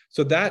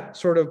 So that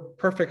sort of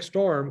perfect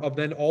storm of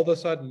then all of a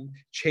sudden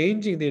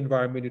changing the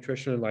environment,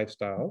 nutrition, and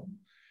lifestyle,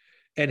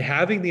 and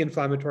having the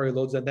inflammatory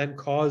loads and then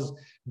cause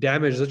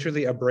damage,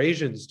 literally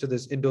abrasions to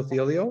this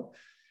endothelial,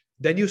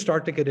 then you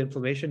start to get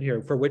inflammation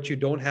here, for which you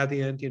don't have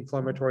the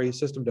anti-inflammatory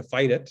system to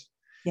fight it.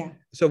 Yeah.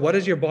 So what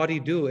does your body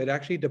do? It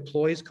actually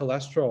deploys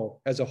cholesterol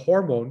as a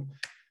hormone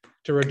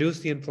to reduce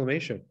the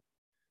inflammation.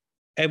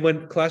 And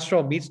when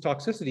cholesterol meets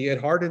toxicity,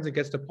 it hardens, it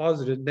gets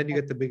deposited, and then you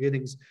get the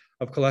beginnings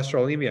of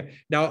cholesterolemia.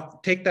 Now,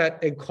 take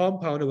that and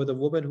compound it with a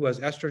woman who has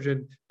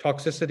estrogen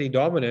toxicity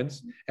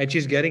dominance, and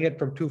she's getting it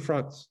from two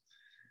fronts,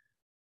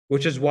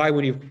 which is why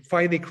when you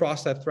finally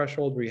cross that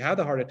threshold where you have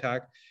the heart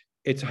attack,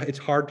 it's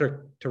hard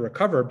to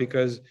recover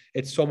because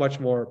it's so much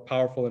more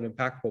powerful and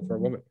impactful for a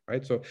woman,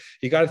 right? So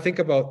you got to think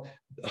about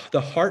the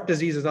heart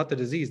disease is not the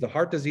disease. The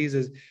heart disease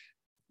is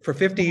for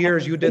 50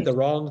 years, you did the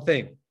wrong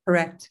thing.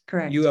 Correct.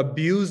 You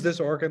abused this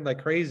organ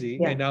like crazy,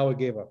 and now it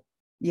gave up.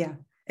 Yeah.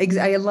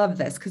 I love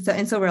this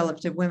and so relative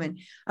to women.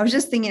 I was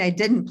just thinking, I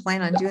didn't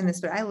plan on doing this,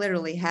 but I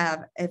literally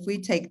have, if we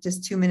take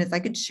just 2 minutes, I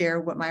could share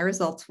what my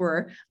results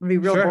were. I'm gonna be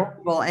real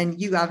vulnerable, and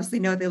you obviously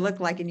know what they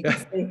look like, and you can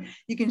say,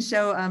 you can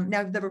show,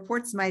 now the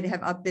reports might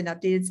have been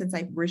updated since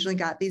I originally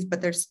got these, but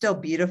they're still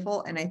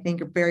beautiful. And I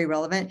think are very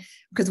relevant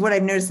because what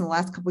I've noticed in the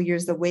last couple of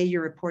years, the way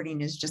you're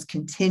reporting is just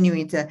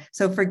continuing to,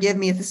 so forgive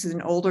me if this is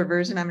an older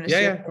version. I'm going to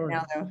share it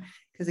now though.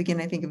 Because again,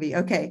 I think it'd be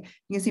okay.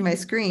 You can see my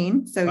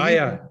screen. So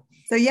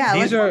So yeah,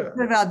 these let's talk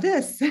about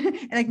this. And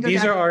I can go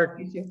these are our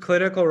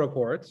clinical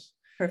reports.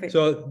 Perfect.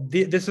 So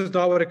this is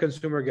not what a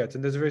consumer gets,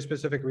 and there's a very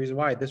specific reason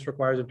why. This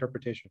requires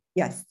interpretation.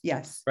 Yes.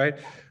 Right.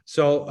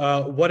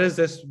 So what does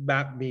this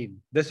map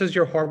mean? This is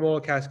your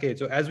hormonal cascade.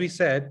 So as we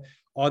said,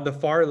 on the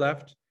far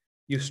left,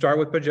 you start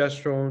with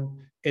progesterone.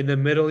 In the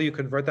middle, you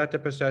convert that to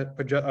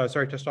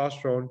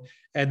testosterone,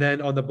 and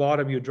then on the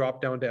bottom, you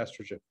drop down to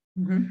estrogen.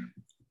 Mm-hmm.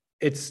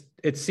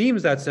 It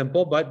seems that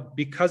simple, but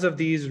because of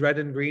these red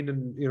and green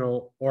and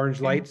orange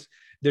lights,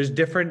 there's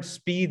different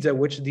speeds at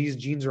which these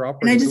genes are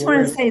operating. And I just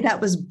want to say that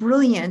was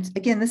brilliant.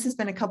 Again, this has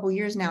been a couple of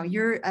years now.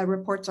 Your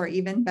reports are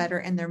even better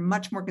and they're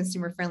much more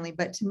consumer friendly.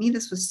 But to me,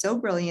 this was so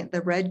brilliant,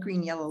 the red,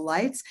 green, yellow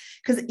lights,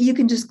 because you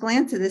can just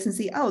glance at this and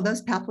see, oh,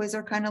 those pathways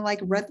are kind of like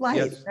red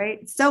lights,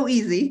 right? So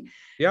easy.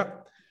 Yeah.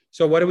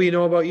 So what do we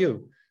know about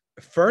you?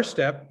 First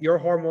step, your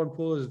hormone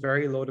pool is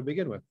very low to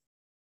begin with.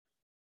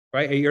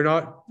 Right? You're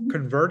not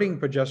converting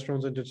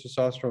progesterones into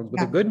testosterones.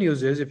 But the good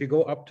news is if you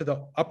go up to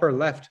the upper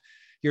left,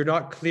 you're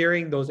not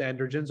clearing those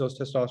androgens, those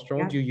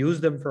testosterones. You use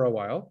them for a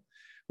while,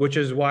 which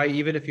is why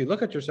even if you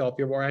look at yourself,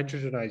 you're more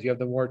androgenized. You have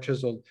the more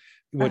chiseled,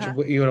 which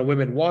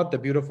women want, the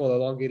beautiful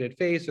elongated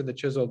face and the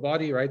chiseled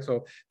body, right?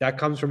 So that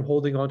comes from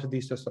holding on to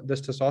this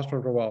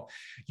testosterone for a while.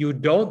 You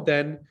don't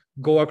then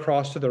go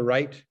across to the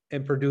right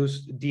and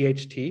produce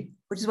DHT.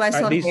 Which is why I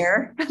still have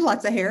hair,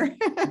 lots of hair.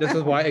 This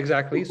is why,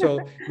 exactly. So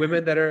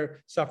women that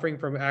are suffering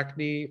from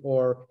acne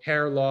or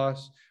hair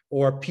loss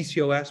or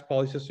PCOS,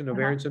 polycystic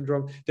ovarian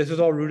syndrome, this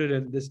is all rooted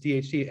in this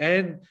DHT.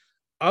 And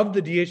of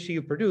the DHT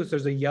you produce,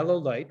 there's a yellow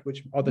light,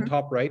 which on the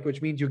top right,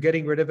 which means you're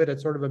getting rid of it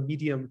at sort of a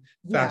medium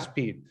fast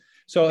speed.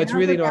 So it's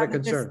really not a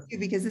concern.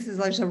 Because this is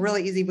also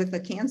really easy with the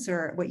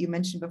cancer, what you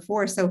mentioned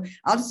before. So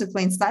I'll just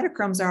explain,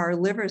 cytochromes are our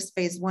liver's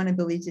phase 1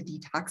 ability to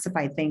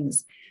detoxify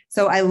things.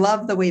 So I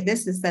love the way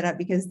this is set up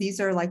because these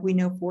are, like we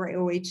know,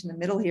 4-OH in the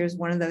middle here is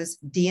one of those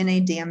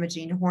DNA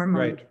damaging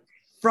hormones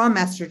from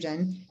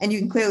estrogen. And you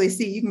can clearly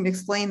see, you can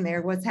explain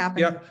there what's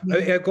happening.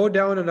 Yeah, go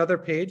down another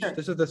page.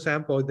 This is the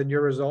sample. Then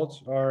your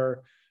results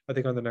are, I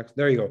think on the next,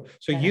 there you go.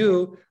 So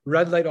you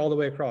red light all the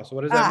way across. So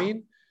what does that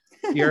mean?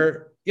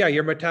 Your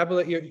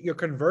metabolite, your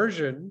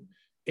conversion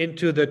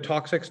into the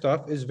toxic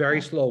stuff is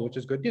very slow, which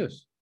is good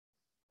news,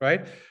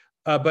 right?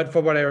 But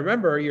from what I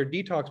remember, your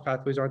detox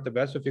pathways aren't the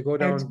best. So if you go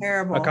down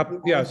a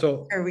couple,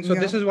 so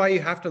this is why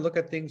you have to look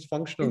at things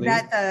functionally. Is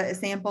that the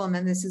sample? And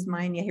then this is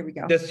mine. Yeah, here we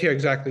go. This here,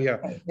 exactly. Yeah.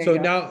 Okay, so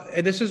now,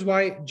 and this is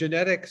why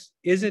genetics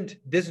isn't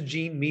this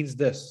gene means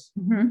this.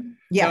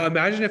 Yeah. Now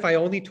imagine if I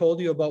only told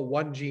you about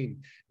one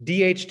gene,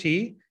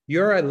 DHT,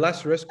 you're at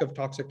less risk of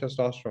toxic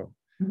testosterone.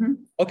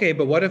 Okay,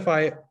 but what if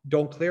I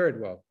don't clear it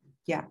well?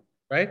 Yeah.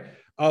 Right?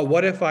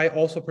 What if I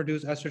also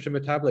produce estrogen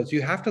metabolites?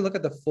 You have to look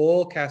at the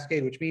full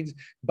cascade, which means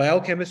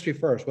biochemistry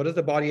first. What does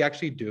the body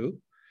actually do?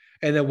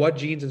 And then what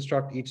genes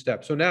instruct each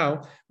step. So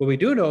now what we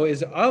do know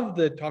is of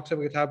the toxic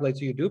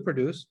metabolites you do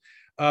produce,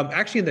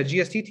 Actually, in the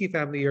GSTT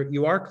family,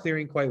 you are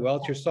clearing quite well.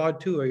 It's your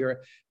SOD2 or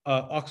your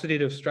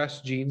oxidative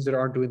stress genes that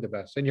aren't doing the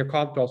best. And your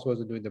COMT also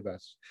isn't doing the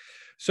best.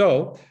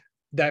 So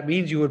that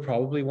means you would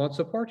probably want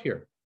support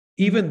here.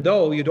 Even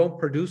though you don't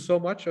produce so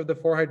much of the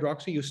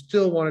 4-hydroxy, you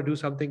still want to do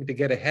something to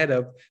get ahead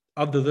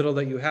of the little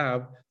that you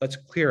have. Let's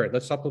clear it.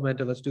 Let's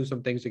supplement it. Let's do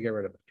some things to get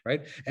rid of it,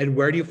 right? And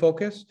where do you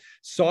focus?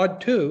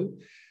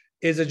 SOD2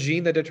 is a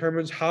gene that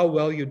determines how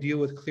well you deal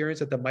with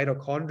clearance at the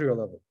mitochondrial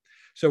level.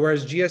 So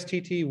whereas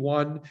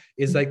GSTT1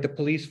 is like the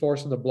police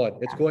force in the blood,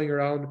 it's going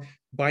around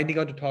binding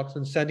onto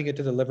toxins, sending it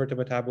to the liver to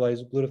metabolize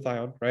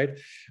glutathione, right?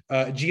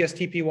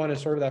 GSTP1 is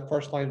sort of that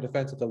first line of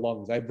defense at the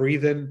lungs. I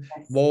breathe in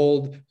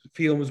mold,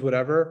 fumes,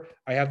 whatever.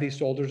 I have these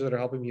soldiers that are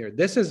helping me here.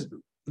 This is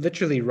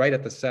literally right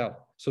at the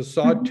cell. So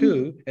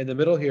SOD2 in the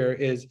middle here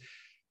is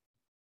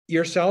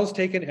your cells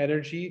take in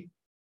energy.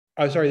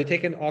 They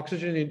take in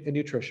oxygen and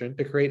nutrition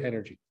to create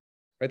energy,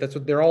 right? That's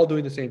what they're all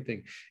doing the same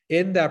thing.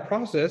 In that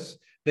process,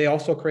 they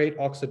also create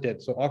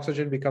oxidant. So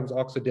oxygen becomes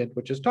oxidant,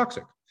 which is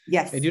toxic.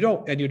 Yes. And you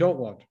don't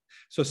want.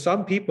 So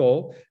some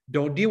people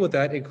don't deal with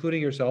that,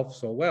 including yourself,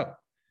 so well.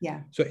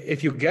 Yeah. So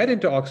if you get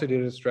into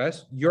oxidative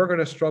stress, you're going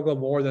to struggle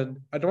more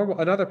than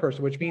another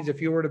person, which means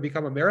if you were to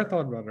become a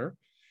marathon runner,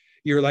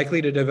 you're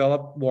likely to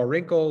develop more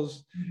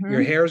wrinkles.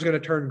 Your hair is going to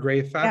turn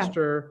gray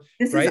faster.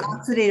 Yeah. This is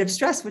oxidative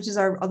stress, which is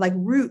our like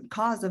root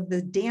cause of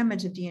the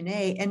damage of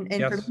DNA. And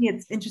for me,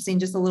 it's interesting,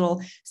 just a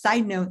little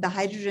side note, the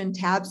hydrogen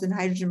tabs and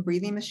hydrogen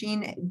breathing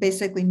machine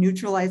basically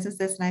neutralizes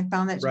this. And I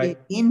found that to be a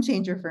game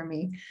changer for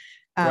me.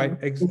 Right.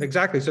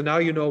 Exactly. So now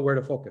you know where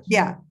to focus.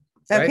 Yeah.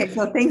 Okay,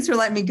 so thanks for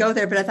letting me go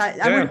there, but I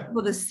thought I want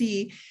people to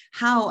see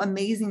how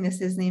amazing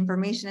this is, the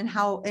information,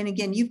 and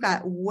again, you've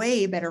got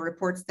way better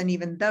reports than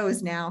even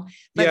those now.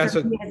 But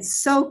for me, it's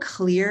so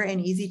clear and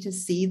easy to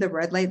see the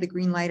red light, the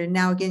green light, and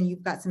now again,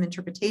 you've got some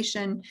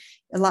interpretation,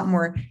 a lot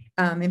more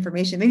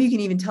information. Maybe you can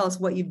even tell us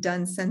what you've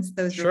done since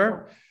those.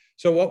 Reports.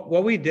 So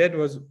what we did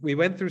was we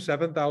went through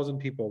 7,000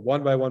 people,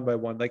 one by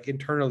one, like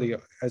internally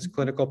as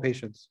clinical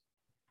patients,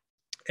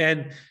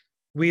 and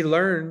we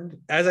learned,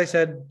 as I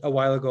said a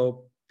while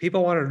ago,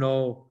 people want to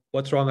know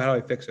what's wrong and how I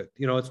fix it.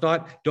 It's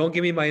not, don't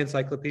give me my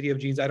encyclopedia of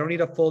genes. I don't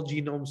need a full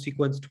genome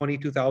sequence,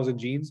 22,000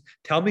 genes.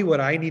 Tell me what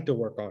I need to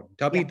work on.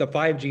 Tell me the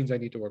 5 genes I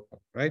need to work on,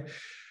 right?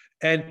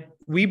 And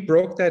we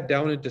broke that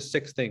down into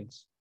 6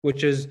 things,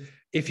 which is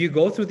if you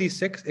go through these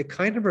 6, it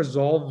kind of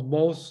resolves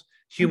most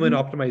human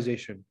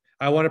optimization.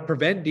 I want to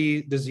prevent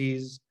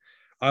disease.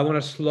 I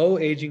want to slow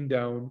aging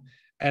down,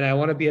 and I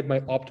want to be at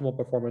my optimal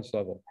performance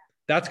level.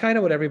 That's kind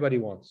of what everybody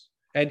wants.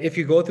 And if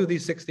you go through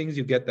these 6 things,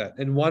 you get that.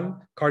 And one,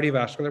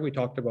 cardiovascular, we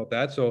talked about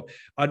that. So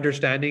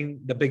understanding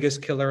the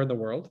biggest killer in the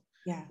world,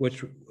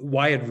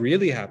 why it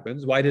really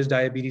happens. Why does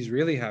diabetes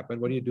really happen?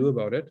 What do you do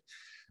about it?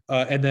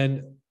 And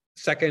then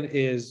second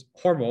is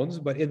hormones.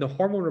 But in the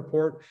hormone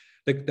report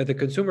that the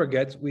consumer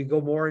gets, we go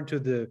more into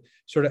the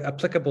sort of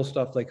applicable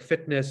stuff like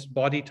fitness,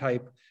 body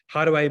type.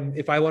 How do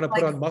if I want to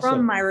put on muscle?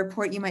 From my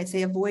report, you might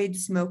say avoid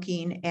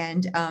smoking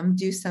and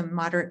do some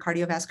moderate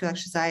cardiovascular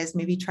exercise,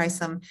 maybe try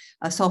some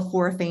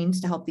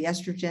sulforaphanes to help the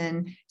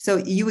estrogen. So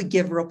you would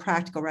give real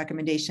practical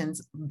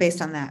recommendations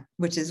based on that,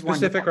 which is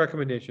specific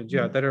recommendations,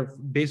 that are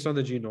based on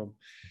the genome.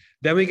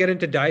 Then we get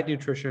into diet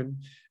nutrition.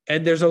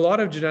 And there's a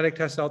lot of genetic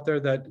tests out there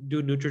that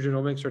do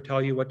nutrigenomics or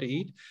tell you what to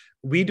eat.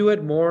 We do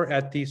it more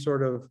at the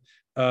sort of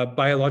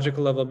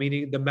biological level,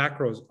 meaning the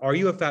macros. Are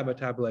you a fat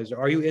metabolizer?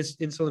 Are you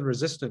insulin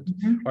resistant?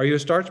 Are you a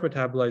starch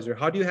metabolizer?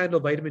 How do you handle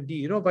vitamin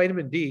D?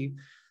 Vitamin D,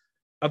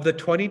 of the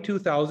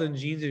 22,000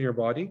 genes in your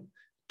body,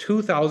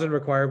 2,000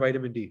 require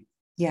vitamin D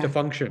to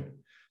function.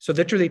 So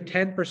literally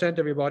 10%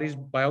 of your body's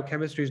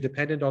biochemistry is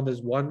dependent on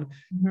this one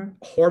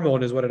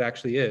hormone is what it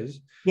actually is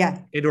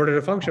in order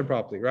to function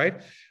properly,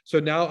 right? So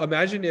now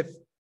imagine if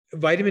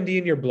vitamin D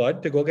in your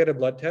blood to go get a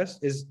blood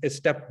test is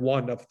step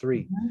 1 of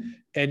 3.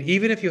 And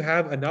even if you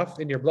have enough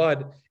in your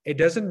blood, it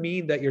doesn't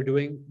mean that you're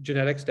doing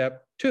genetic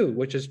step 2,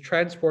 which is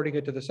transporting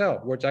it to the cell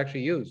where it's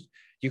actually used.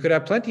 You could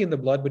have plenty in the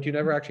blood, but you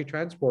never actually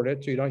transport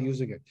it, so you're not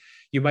using it.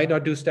 You might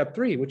not do step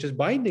 3, which is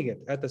binding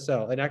it at the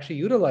cell and actually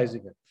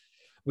utilizing it.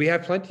 We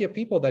have plenty of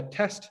people that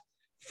test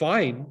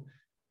fine,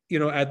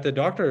 at the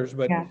doctors,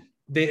 but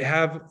they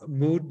have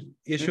mood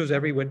issues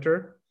every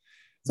winter.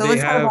 So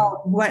let's talk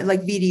about what, like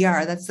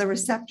VDR, that's the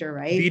receptor,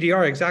 right?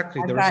 VDR,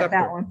 exactly. The receptor.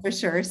 That one for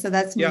sure. So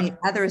that's meaning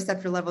at the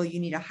receptor level, you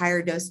need a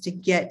higher dose to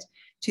get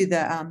to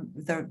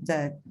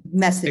the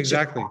message.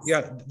 Exactly.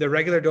 Yeah. The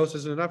regular dose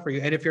isn't enough for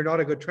you. And if you're not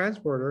a good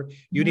transporter,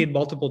 you need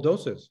multiple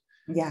doses.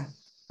 Yeah.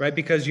 Right.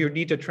 Because you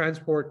need to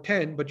transport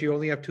 10, but you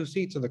only have 2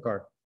 seats in the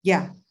car.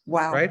 Yeah.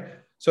 Wow. Right.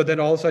 So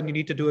then all of a sudden you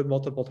need to do it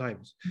multiple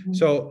times.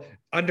 So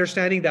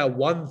understanding that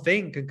one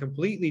thing can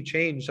completely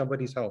change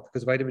somebody's health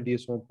because vitamin D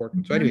is so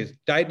important. So anyways,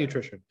 diet,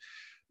 nutrition.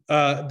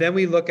 Then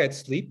we look at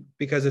sleep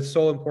because it's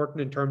so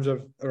important in terms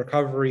of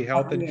recovery,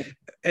 health.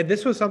 And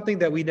this was something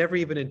that we never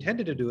even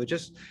intended to do. It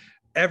just,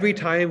 every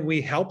time we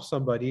help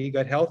somebody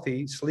get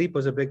healthy, sleep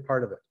was a big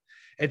part of it.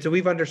 And so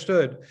we've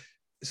understood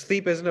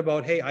sleep isn't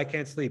about, hey, I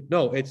can't sleep.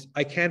 No, it's,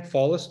 I can't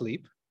fall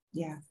asleep.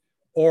 Yeah.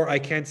 or I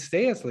can't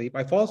stay asleep.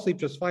 I fall asleep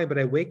just fine, but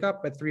I wake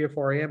up at 3 or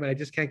 4 a.m. and I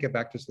just can't get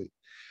back to sleep.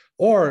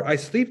 Or I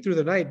sleep through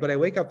the night, but I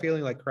wake up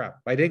feeling like crap.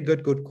 I didn't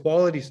get good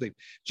quality sleep.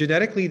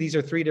 Genetically, these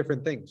are three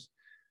different things,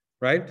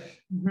 right?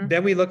 Mm-hmm.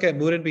 Then we look at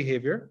mood and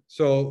behavior.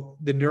 So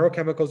the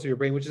neurochemicals of your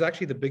brain, which is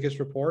actually the biggest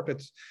report,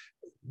 it's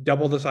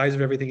double the size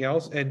of everything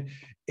else. And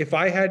if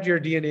I had your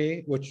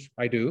DNA, which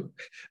I do,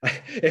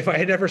 if I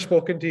had never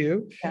spoken to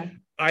you,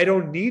 I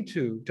don't need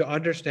to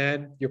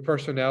understand your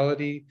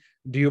personality.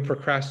 Do you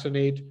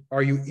procrastinate?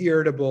 Are you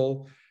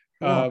irritable?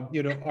 Are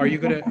you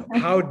going to,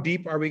 how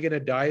deep are we going to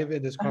dive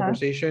in this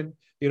conversation?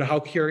 How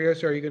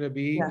curious are you going to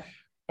be? Yeah.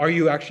 Are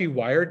you actually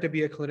wired to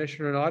be a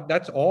clinician or not?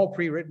 That's all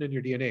pre-written in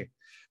your DNA,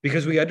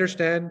 because we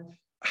understand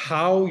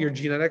how your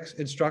genetics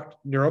instruct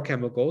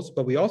neurochemicals,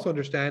 but we also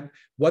understand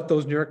what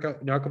those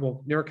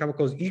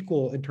neurochemicals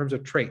equal in terms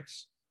of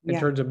traits, in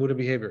terms of mood and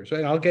behavior. So,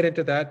 and I'll get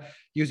into that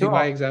using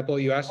my example.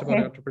 You asked about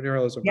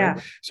entrepreneurialism,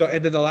 right? So,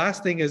 and then the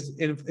last thing is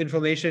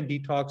inflammation,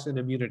 detox, and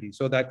immunity.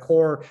 So that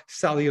core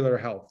cellular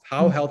health,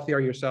 how healthy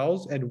are your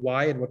cells and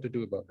why and what to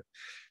do about it.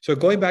 So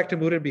going back to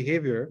mood and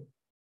behavior.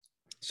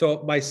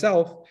 So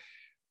myself,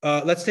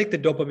 let's take the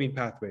dopamine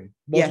pathway.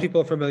 Most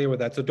people are familiar with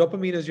that. So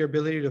dopamine is your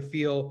ability to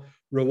feel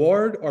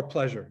reward or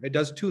pleasure. It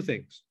does two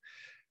things.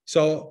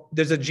 So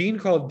there's a gene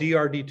called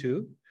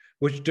DRD2,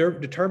 which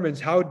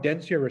determines how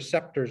dense your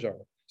receptors are.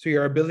 So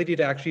your ability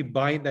to actually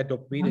bind that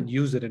dopamine and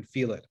use it and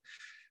feel it.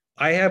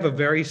 I have a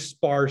very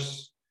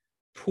sparse,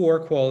 poor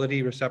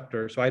quality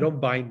receptor, so I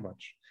don't bind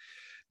much.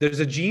 There's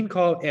a gene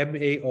called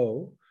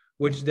MAO,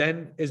 which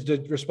then is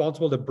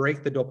responsible to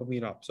break the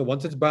dopamine up. So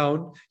once it's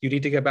bound, you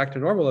need to get back to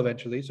normal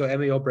eventually. So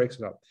MAO breaks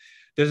it up.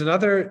 There's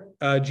another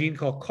gene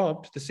called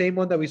COMT, the same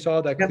one that we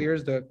saw that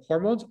clears the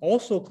hormones,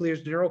 also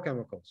clears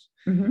neurochemicals.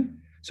 Mm-hmm.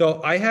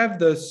 So I have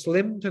the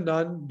slim to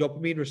none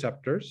dopamine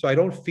receptors, so I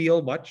don't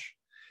feel much.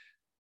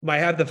 I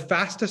have the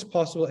fastest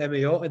possible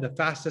MAO and the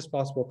fastest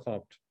possible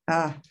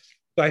COMT.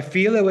 So I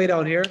feel it way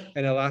down here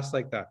and it lasts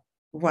like that.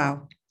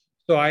 Wow.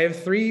 So I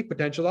have three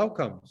potential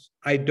outcomes.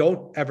 I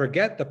don't ever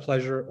get the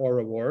pleasure or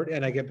reward,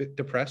 and I get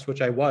depressed,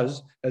 which I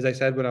was, as I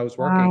said, when I was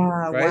working,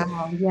 right?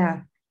 Wow,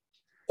 yeah.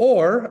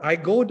 Or I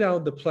go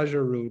down the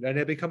pleasure route and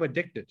I become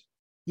addicted.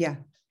 Yeah.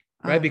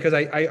 Right? Because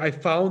I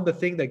found the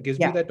thing that gives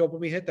me that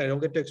dopamine hit that I don't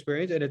get to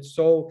experience. And it's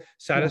so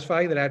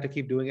satisfying that I have to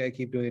keep doing it. I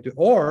keep doing it too.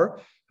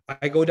 Or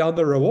I go down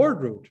the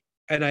reward route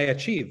and I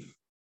achieve.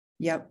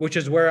 Yep. Which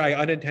is where I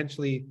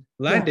unintentionally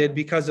landed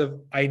because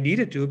I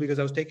needed to, because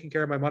I was taking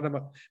care of my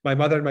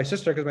mother and my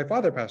sister because my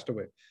father passed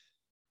away.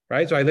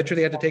 Right. So I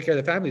literally had to take care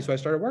of the family. So I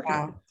started working.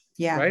 Wow.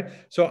 Yeah. Right.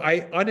 So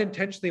I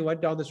unintentionally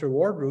went down this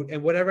reward route,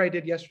 and whatever I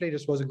did yesterday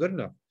just wasn't good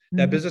enough. Mm-hmm.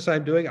 That business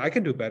I'm doing, I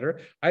can do better.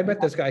 I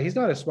met this guy. He's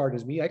not as smart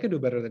as me. I can do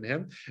better than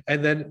him.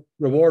 And then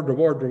reward.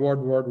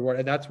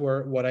 And that's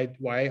why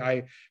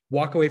I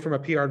walk away from a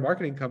PR and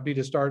marketing company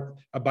to start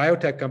a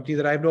biotech company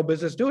that I have no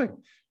business doing.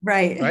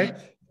 Right. Right.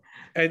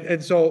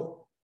 And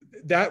so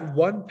that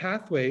one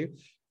pathway,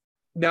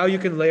 now you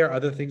can layer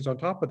other things on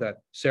top of that.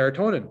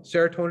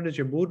 Serotonin is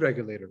your mood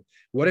regulator.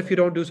 What if you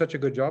don't do such a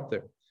good job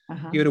there?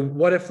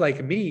 What if,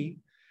 like me,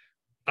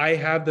 I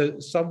have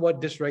the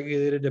somewhat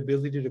dysregulated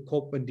ability to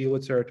cope and deal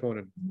with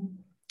serotonin?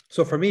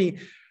 So for me,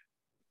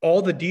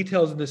 all the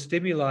details in the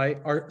stimuli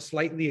are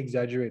slightly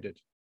exaggerated.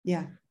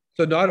 Yeah.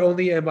 So not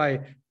only am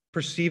I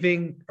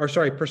pursuing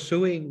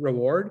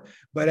reward,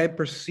 but I'm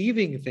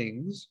perceiving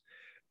things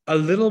a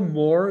little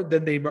more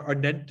than they are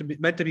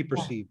meant to be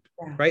perceived,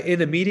 right?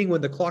 In a meeting,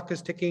 when the clock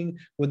is ticking,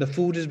 when the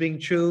food is being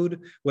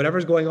chewed,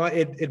 whatever's going on,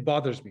 it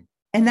bothers me.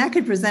 And that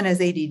could present as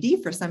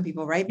ADD for some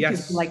people, right?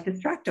 Because you're like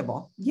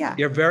distractible. Yeah.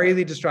 You're very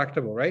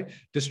distractible, right?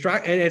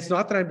 And it's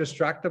not that I'm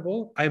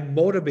distractible, I'm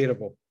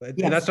motivatable. Yes.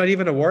 And that's not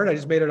even a word, I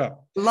just made it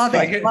up. Love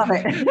it.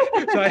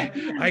 So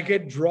I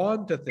get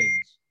drawn to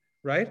things,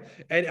 right?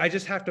 And I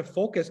just have to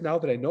focus, now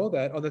that I know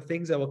that, on the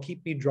things that will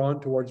keep me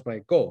drawn towards my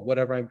goal,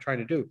 whatever I'm trying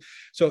to do.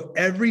 So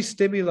every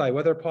stimuli,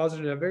 whether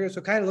positive or negative, so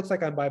it kind of looks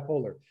like I'm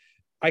bipolar.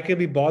 I can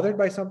be bothered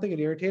by something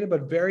and irritated,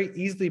 but very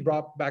easily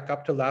brought back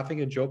up to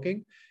laughing and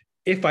joking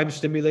if I'm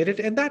stimulated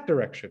in that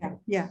direction.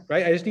 Yeah.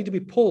 Right. I just need to be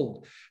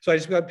pulled. So I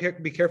just got to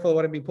be careful of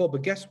what I'm being pulled.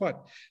 But guess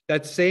what?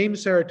 That same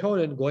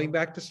serotonin, going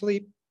back to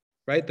sleep,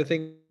 right? The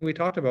thing we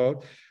talked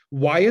about.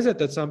 Why is it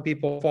that some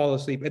people fall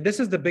asleep? And this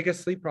is the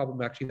biggest sleep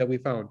problem actually that we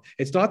found.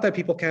 It's not that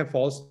people can't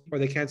fall asleep or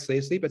they can't stay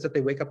asleep. It's that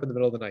they wake up in the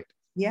middle of the night.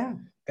 Yeah.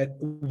 And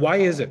why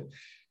is it?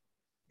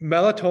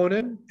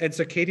 Melatonin and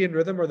circadian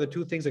rhythm are the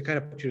two things that kind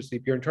of put you to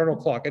sleep, your internal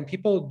clock. And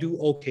people do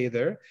okay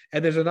there.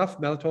 And there's enough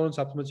melatonin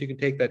supplements you can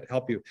take that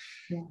help you.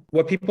 Yeah.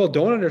 What people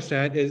don't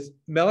understand is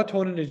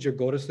melatonin is your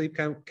go-to-sleep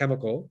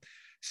chemical.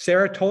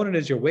 Serotonin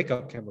is your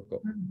wake-up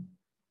chemical. Mm.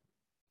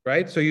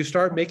 Right? So you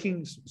start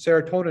making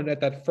serotonin at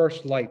that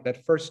first light,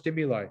 that first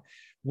stimuli.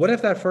 What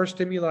if that first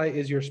stimuli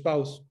is your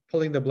spouse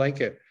pulling the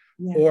blanket?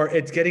 Yeah. Or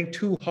it's getting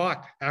too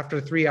hot after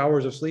 3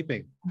 hours of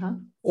sleeping?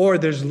 Or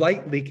there's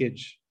light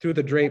leakage through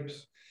the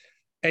drapes.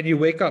 And you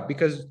wake up,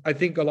 because I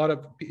think a lot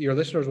of your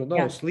listeners will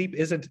know sleep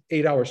isn't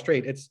 8 hours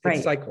straight. It's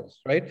cycles,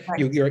 right?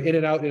 You're in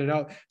and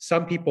out.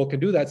 Some people can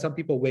do that. Some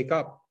people wake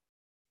up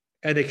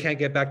and they can't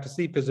get back to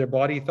sleep because their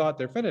body thought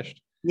they're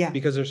finished. Yeah.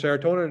 Because their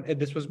serotonin, and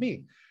this was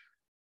me.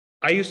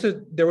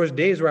 There was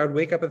days where I would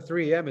wake up at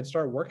 3 a.m. and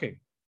start working.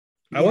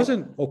 I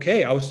wasn't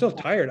okay. I was still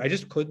tired. I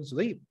just couldn't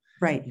sleep.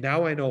 Right.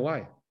 Now I know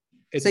why.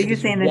 So you're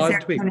saying that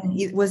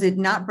serotonin, was it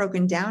not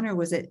broken down, or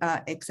was it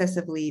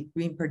excessively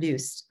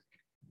reproduced?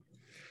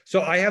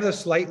 So I have a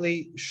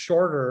slightly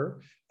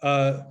shorter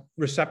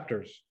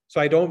receptors. So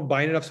I don't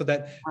bind enough so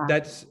that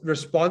that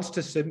response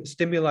to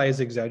stimuli is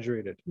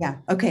exaggerated. Yeah.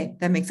 Okay.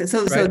 That makes sense.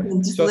 So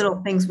just little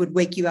things would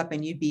wake you up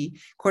and you'd be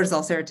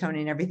cortisol,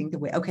 serotonin, everything.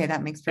 Okay.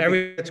 That makes perfect.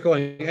 Everything's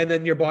going. And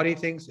then your body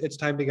thinks it's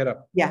time to get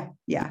up. Yeah.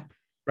 Yeah.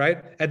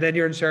 Right. And then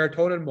you're in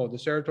serotonin mode. The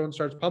serotonin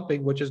starts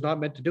pumping, which is not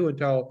meant to do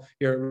until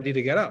you're ready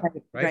to get up.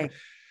 Right.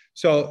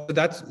 So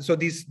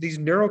these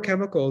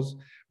neurochemicals,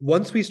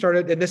 once we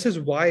started, and this is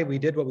why we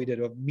did what we did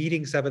of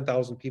meeting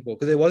 7,000 people,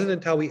 because it wasn't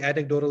until we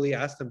anecdotally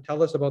asked them,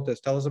 tell us about this,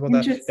 tell us about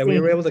that we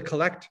were able to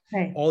collect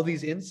all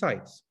these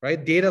insights,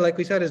 right? Data, like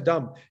we said, is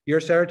dumb. Your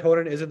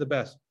serotonin isn't the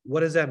best.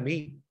 What does that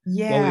mean?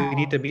 Yeah. Well, we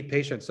need to meet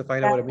patients to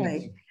find out what it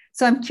means.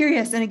 So I'm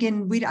curious. And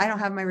again, I don't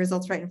have my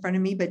results right in front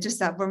of me, but just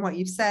from what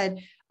you've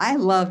said, I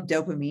love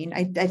dopamine.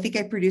 I think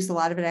I produce a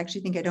lot of it. I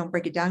actually think I don't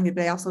break it down good,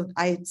 but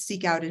I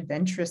seek out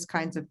adventurous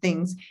kinds of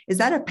things. Is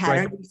that a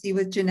pattern you see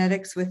with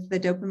genetics with the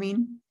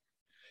dopamine?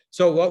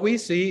 So what we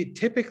see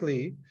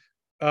typically,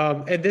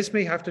 and this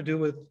may have to do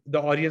with the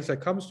audience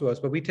that comes to us,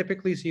 but we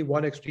typically see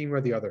one extreme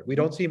or the other. We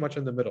don't see much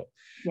in the middle.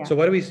 Yeah. So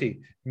what do we see?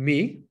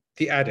 Me,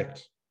 the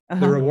addict,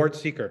 the reward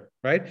seeker,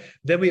 right?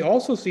 Then we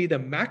also see the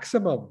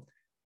maximum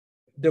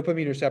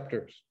dopamine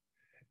receptors.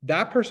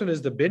 That person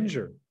is the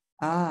binger.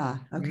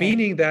 Okay.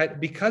 Meaning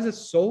that because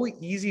it's so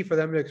easy for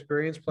them to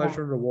experience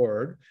pleasure and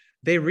reward,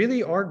 they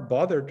really aren't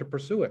bothered to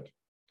pursue it.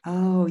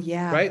 Oh,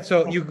 yeah. Right.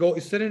 So you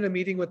sit in a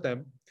meeting with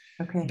them.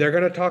 Okay. They're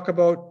going to talk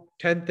about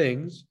 10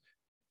 things,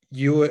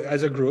 you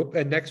as a group,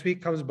 and next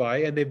week comes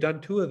by and they've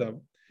done 2 of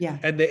them. Yeah.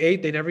 And the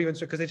 8, they never even,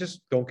 because they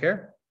just don't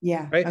care.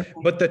 Yeah. Right. Okay.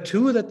 But the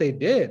 2 that they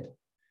did,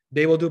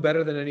 they will do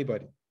better than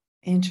anybody.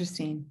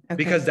 Interesting. Okay.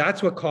 Because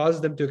that's what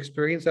caused them to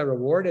experience that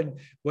reward. And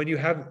when you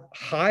have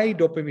high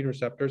dopamine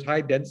receptors,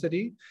 high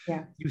density,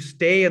 you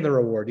stay in the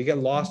reward. You get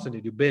lost in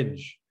it. You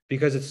binge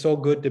because it's so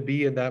good to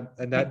be in that.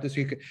 And that so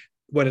you can,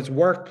 when it's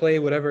work, play,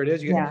 whatever it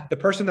is, the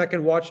person that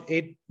can watch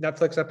 8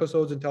 Netflix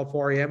episodes until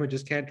 4 a.m. and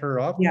just can't turn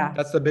it off. Yeah,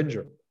 that's the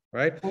binger.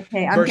 Right.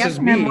 Okay. I'm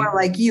guessing I'm more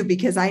like you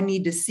because I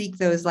need to seek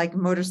those like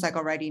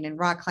motorcycle riding and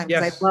rock climbing.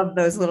 Yes. I love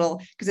those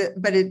little,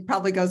 but it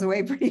probably goes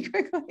away pretty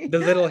quickly. The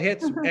little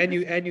hits and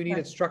you need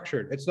it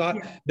structured. It's not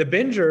the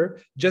binger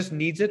just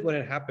needs it when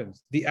it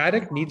happens. The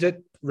addict needs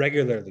it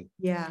regularly.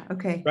 Yeah.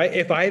 Okay. Right.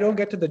 If I don't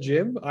get to the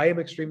gym, I am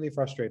extremely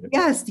frustrated.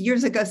 Yes.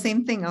 Years ago,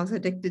 same thing. I was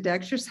addicted to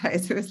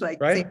exercise. It was like,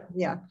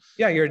 Yeah,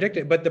 you're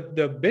addicted. But the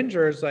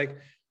binger is like,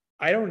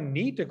 I don't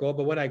need to go,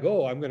 but when I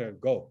go, I'm going to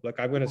go. Like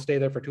I'm going to stay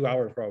there for 2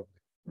 hours probably.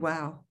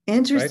 Wow.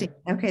 Interesting.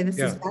 Right? Okay. This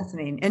is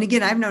fascinating. And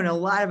again, I've known a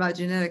lot about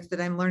genetics,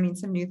 but I'm learning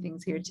some new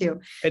things here too.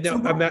 And now,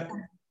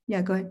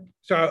 go ahead.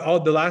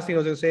 So the last thing I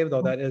was going to say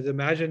about that is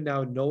imagine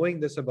now knowing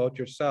this about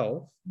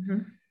yourself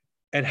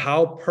and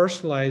how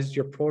personalized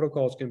your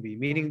protocols can be,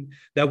 meaning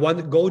that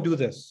go do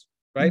this,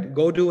 right?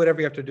 Go do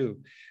whatever you have to do.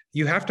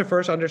 You have to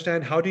first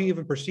understand, how do you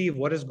even perceive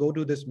what does go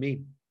do this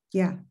mean?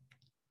 Yeah.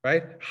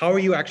 Right? How are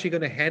you actually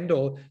going to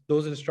handle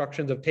those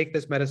instructions of take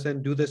this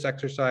medicine, do this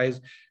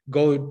exercise,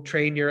 go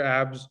train your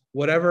abs,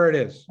 whatever it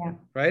is,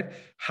 right?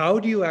 How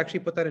do you actually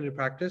put that into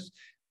practice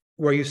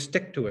where you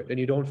stick to it and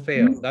you don't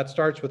fail? That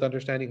starts with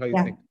understanding how you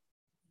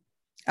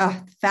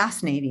think.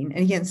 Fascinating.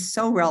 And again,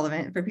 so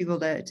relevant for people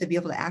to be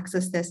able to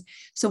access this.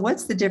 So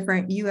what's the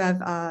different, you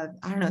have,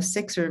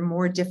 6 or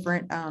more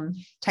different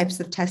types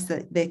of tests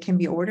that can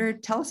be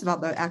ordered. Tell us about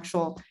the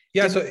actual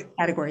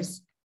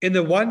categories. In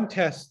the one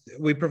test,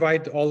 we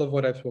provide all of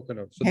what I've spoken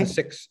of. So the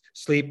 6,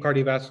 sleep,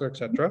 cardiovascular,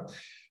 etc.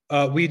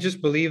 We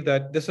just believe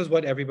that this is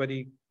what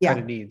everybody kind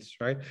of needs,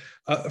 right?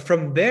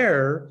 From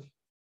there,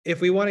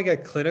 if we want to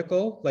get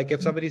clinical, like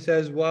if somebody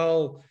says,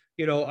 well,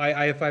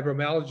 I have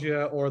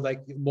fibromyalgia or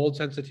like mold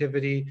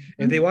sensitivity,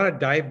 if they want to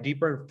dive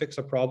deeper and fix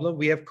a problem,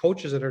 we have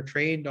coaches that are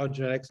trained on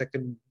genetics that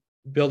can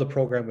build a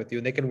program with you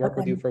and they can work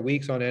with you for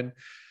weeks on end.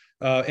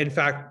 In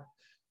fact,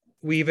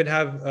 we even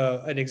have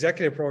an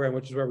executive program,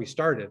 which is where we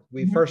started.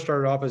 We first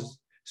started off as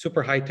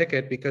super high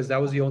ticket because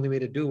that was the only way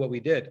to do what we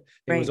did.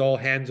 It was all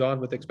hands-on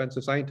with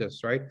expensive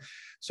scientists, right?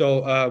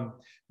 So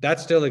that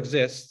still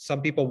exists.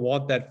 Some people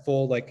want that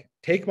full, like,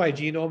 take my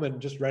genome and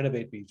just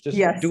renovate me, just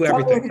do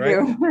everything,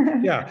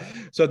 right?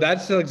 So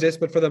that still exists.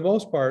 But for the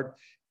most part,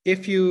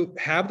 if you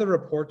have the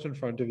reports in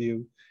front of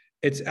you,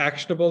 it's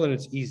actionable and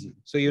it's easy.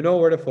 So you know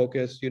where to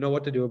focus, you know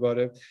what to do about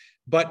it.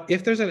 But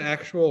if there's an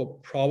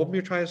actual problem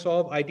you're trying to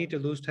solve, I need to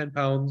lose 10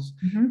 pounds.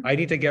 I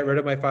need to get rid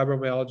of my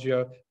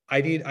fibromyalgia. I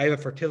have a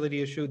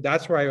fertility issue.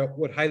 That's where I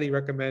would highly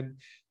recommend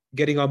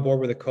getting on board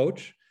with a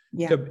coach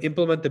to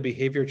implement the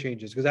behavior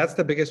changes. Because that's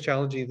the biggest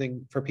challenging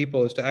thing for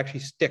people, is to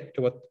actually stick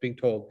to what's being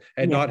told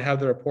and not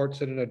have the report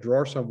sit in a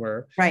drawer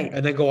somewhere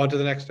and then go on to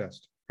the next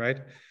test, right?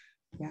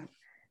 Yeah.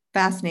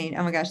 Fascinating.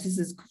 Oh my gosh, this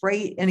is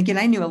great. And again,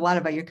 I knew a lot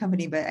about your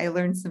company, but I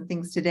learned some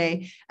things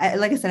today.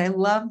 Like I said, I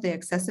love the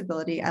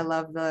accessibility. I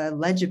love the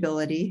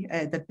legibility,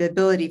 the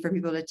ability for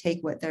people to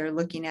take what they're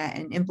looking at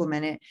and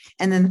implement it.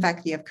 And then the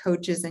fact that you have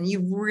coaches, and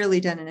you've really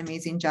done an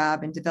amazing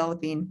job in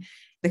developing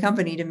the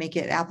company to make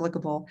it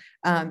applicable.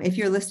 If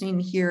you're listening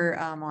here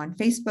on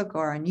Facebook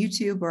or on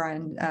YouTube or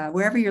on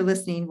wherever you're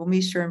listening, we'll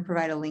be sure and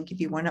provide a link. If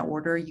you want to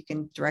order, you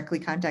can directly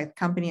contact the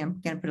company.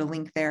 I'm going to put a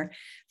link there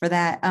for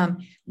that.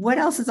 What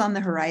else is on the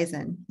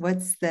horizon?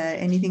 What's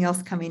anything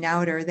else coming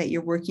out or that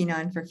you're working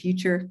on for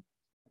future?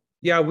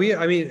 Yeah, we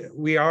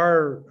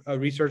are a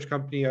research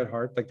company at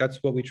heart. Like that's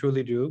what we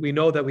truly do. We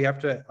know that we have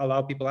to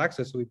allow people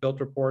access. So we built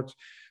reports,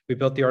 we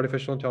built the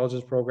artificial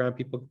intelligence program,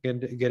 people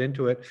can get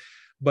into it,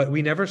 but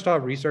we never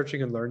stop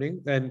researching and learning.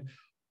 And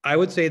I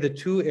would say the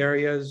two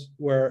areas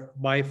where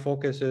my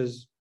focus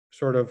is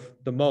sort of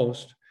the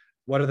most,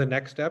 what are the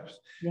next steps?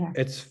 Yeah.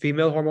 It's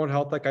female hormone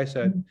health, like I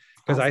said,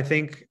 because I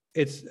think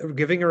it's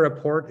giving a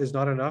report is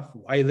not enough.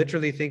 I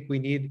literally think we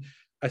need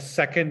a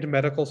second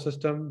medical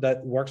system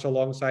that works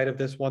alongside of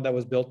this one that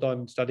was built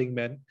on studying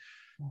men.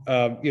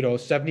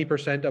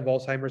 70% of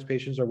Alzheimer's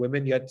patients are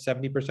women, yet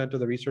 70% of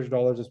the research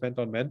dollars is spent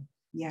on men.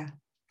 Yeah.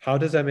 How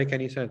does that make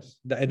any sense?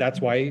 And that's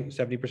why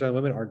 70% of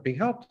women aren't being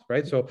helped,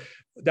 right? So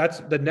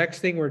that's the next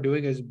thing we're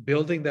doing is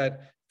building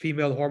that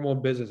female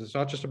hormone business. It's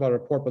not just about a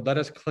report, but let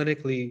us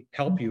clinically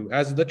help you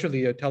as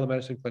literally a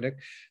telemedicine clinic.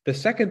 The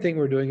second thing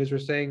we're doing is we're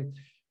saying,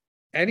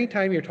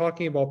 anytime you're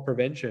talking about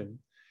prevention,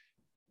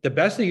 the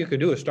best thing you can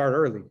do is start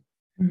early.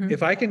 Mm-hmm.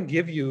 If I can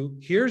give you,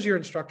 here's your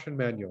instruction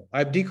manual.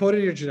 I've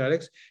decoded your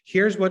genetics.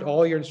 Here's what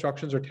all your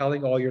instructions are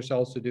telling all your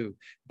cells to do.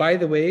 By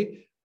the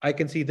way, I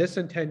can see this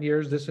in 10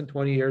 years, this in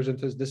 20 years, and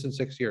this in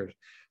 6 years.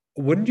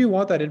 Wouldn't you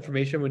want that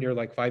information when you're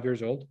like 5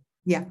 years old?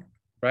 Yeah.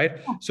 Right.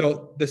 Yeah.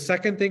 So the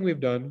second thing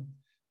we've done,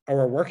 or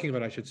we're working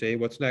on, I should say,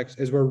 what's next,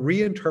 is we're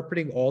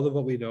reinterpreting all of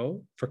what we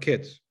know for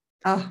kids.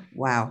 Oh,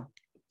 wow.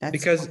 That's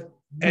because cool.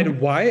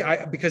 And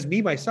why? Because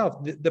me,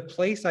 myself, the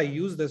place I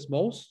use this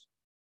most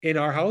in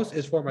our house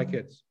is for my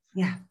kids.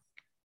 Yeah.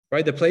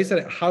 Right. The place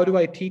that, how do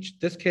I teach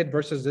this kid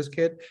versus this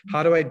kid?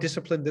 How do I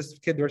discipline this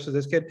kid versus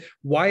this kid?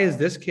 Why is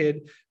this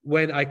kid,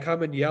 when I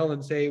come and yell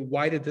and say,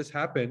 why did this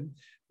happen?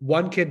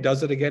 One kid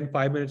does it again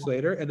 5 minutes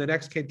later, and the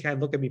next kid can't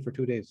look at me for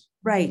 2 days.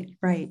 Right.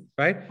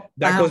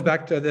 That goes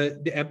back to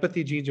the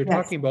empathy genes you're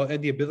talking about,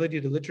 and the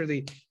ability to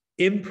literally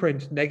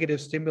imprint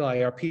negative stimuli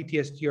or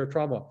PTSD or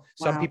trauma.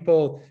 Some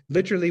people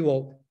literally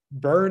will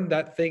burn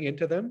that thing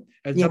into them,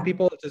 and some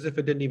people, it's as if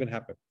it didn't even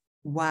happen.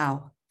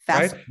 Wow.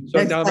 Right?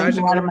 So now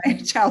imagine a lot of my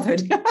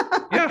childhood.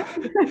 Yeah.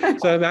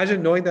 So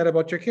imagine knowing that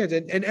about your kids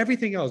and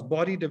everything else,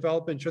 body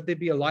development. Should they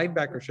be a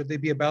linebacker? Should they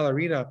be a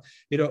ballerina?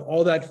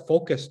 All that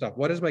focus stuff.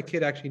 What does my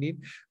kid actually need?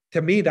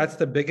 To me, that's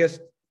the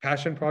biggest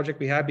passion project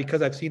we have,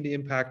 because I've seen the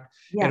impact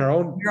in your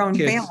own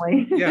kids.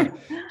 Family. Yeah.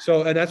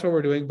 So, and that's what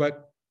we're doing.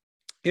 But,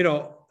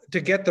 to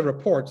get the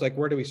reports, like,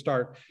 where do we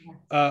start?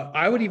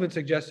 I would even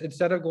suggest,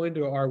 instead of going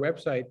to our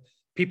website,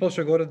 people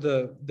should go to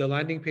the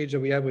landing page that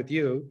we have with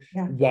you.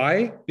 Yeah.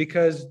 Why?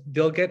 Because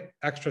they'll get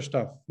extra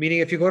stuff. Meaning,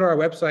 if you go to our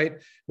website,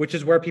 which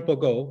is where people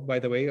go, by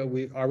the way,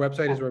 our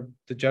website is where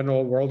the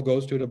general world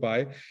goes to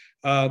buy.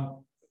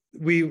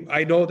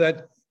 I know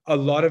that a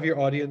lot of your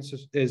audience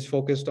is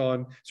focused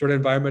on sort of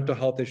environmental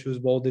health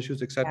issues, mold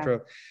issues, etc. Yeah.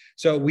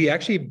 So we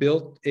actually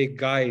built a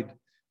guide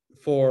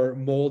for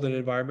mold and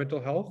environmental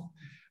health,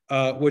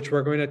 which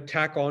we're going to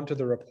tack on to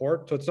the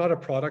report. So it's not a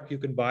product you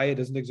can buy. It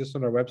doesn't exist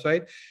on our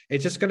website.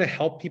 It's just going to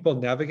help people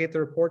navigate the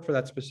report for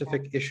that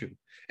specific issue.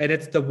 And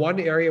it's the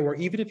one area where,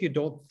 even if you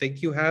don't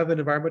think you have an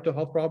environmental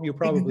health problem, you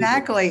probably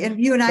exactly do.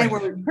 And you and I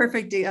were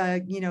perfect,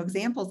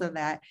 examples of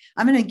that.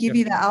 I'm going to give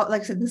you that out.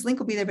 Like I said, this link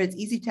will be there, but it's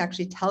easy to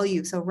actually tell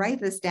you. So write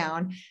this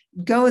down,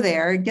 go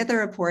there, get the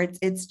reports.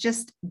 It's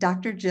just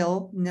Dr.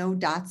 Jill, no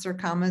dots or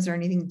commas or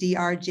anything,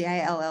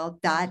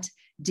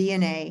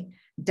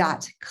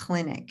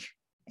 drgill.dna.clinic.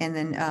 And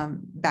then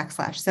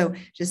 / So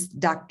just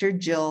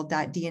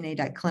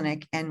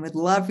drjill.dna.clinic, and would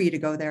love for you to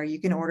go there. You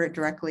can order it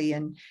directly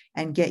and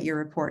get your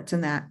reports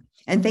and that.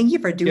 And thank you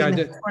for doing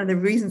that. That's one of the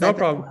reasons I've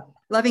been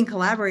loving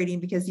collaborating,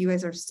 because you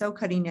guys are so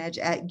cutting edge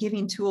at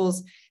giving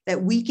tools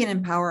that we can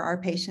empower our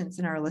patients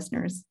and our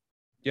listeners.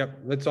 Yep,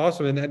 that's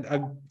awesome. And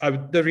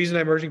the reason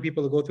I'm urging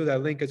people to go through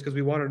that link is because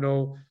we want to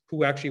know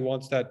who actually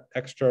wants that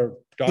extra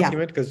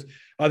document, because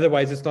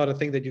otherwise it's not a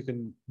thing that you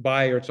can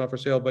buy, or it's not for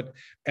sale. But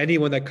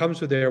anyone that comes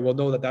through there will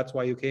know that that's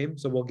why you came.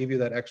 So we'll give you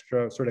that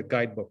extra sort of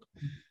guidebook.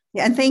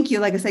 Yeah, and thank you,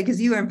 like I said,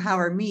 because you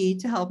empower me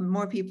to help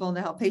more people and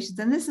to help patients.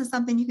 And this is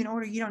something you can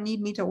order. You don't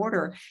need me to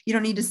order. You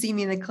don't need to see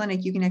me in the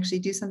clinic. You can actually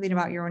do something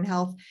about your own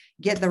health,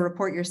 get the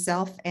report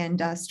yourself, and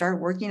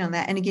start working on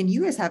that. And again,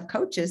 you guys have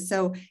coaches.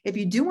 So if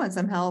you do want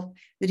some help,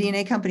 the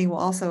DNA company will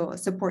also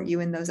support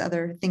you in those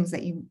other things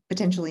that you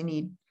potentially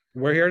need.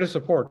 We're here to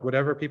support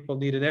whatever people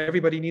need. And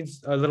everybody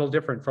needs a little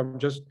different, from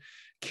just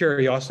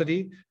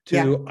curiosity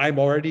to I'm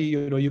already,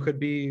 you could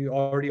be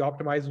already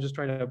optimized and just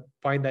trying to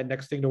find that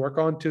next thing to work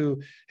on,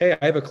 to, hey,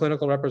 I have a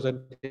clinical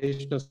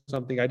representation of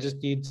something. I just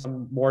need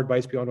some more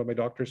advice beyond what my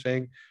doctor's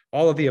saying.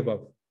 All of the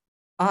above.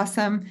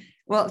 Awesome.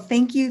 Well,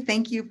 thank you.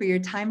 Thank you for your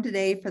time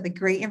today, for the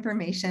great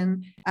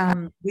information.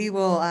 We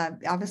will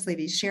obviously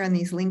be sharing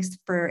these links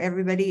for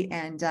everybody.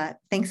 And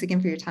thanks again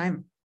for your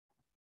time.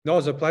 No,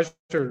 it's a pleasure.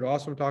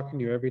 Awesome talking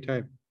to you every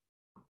time.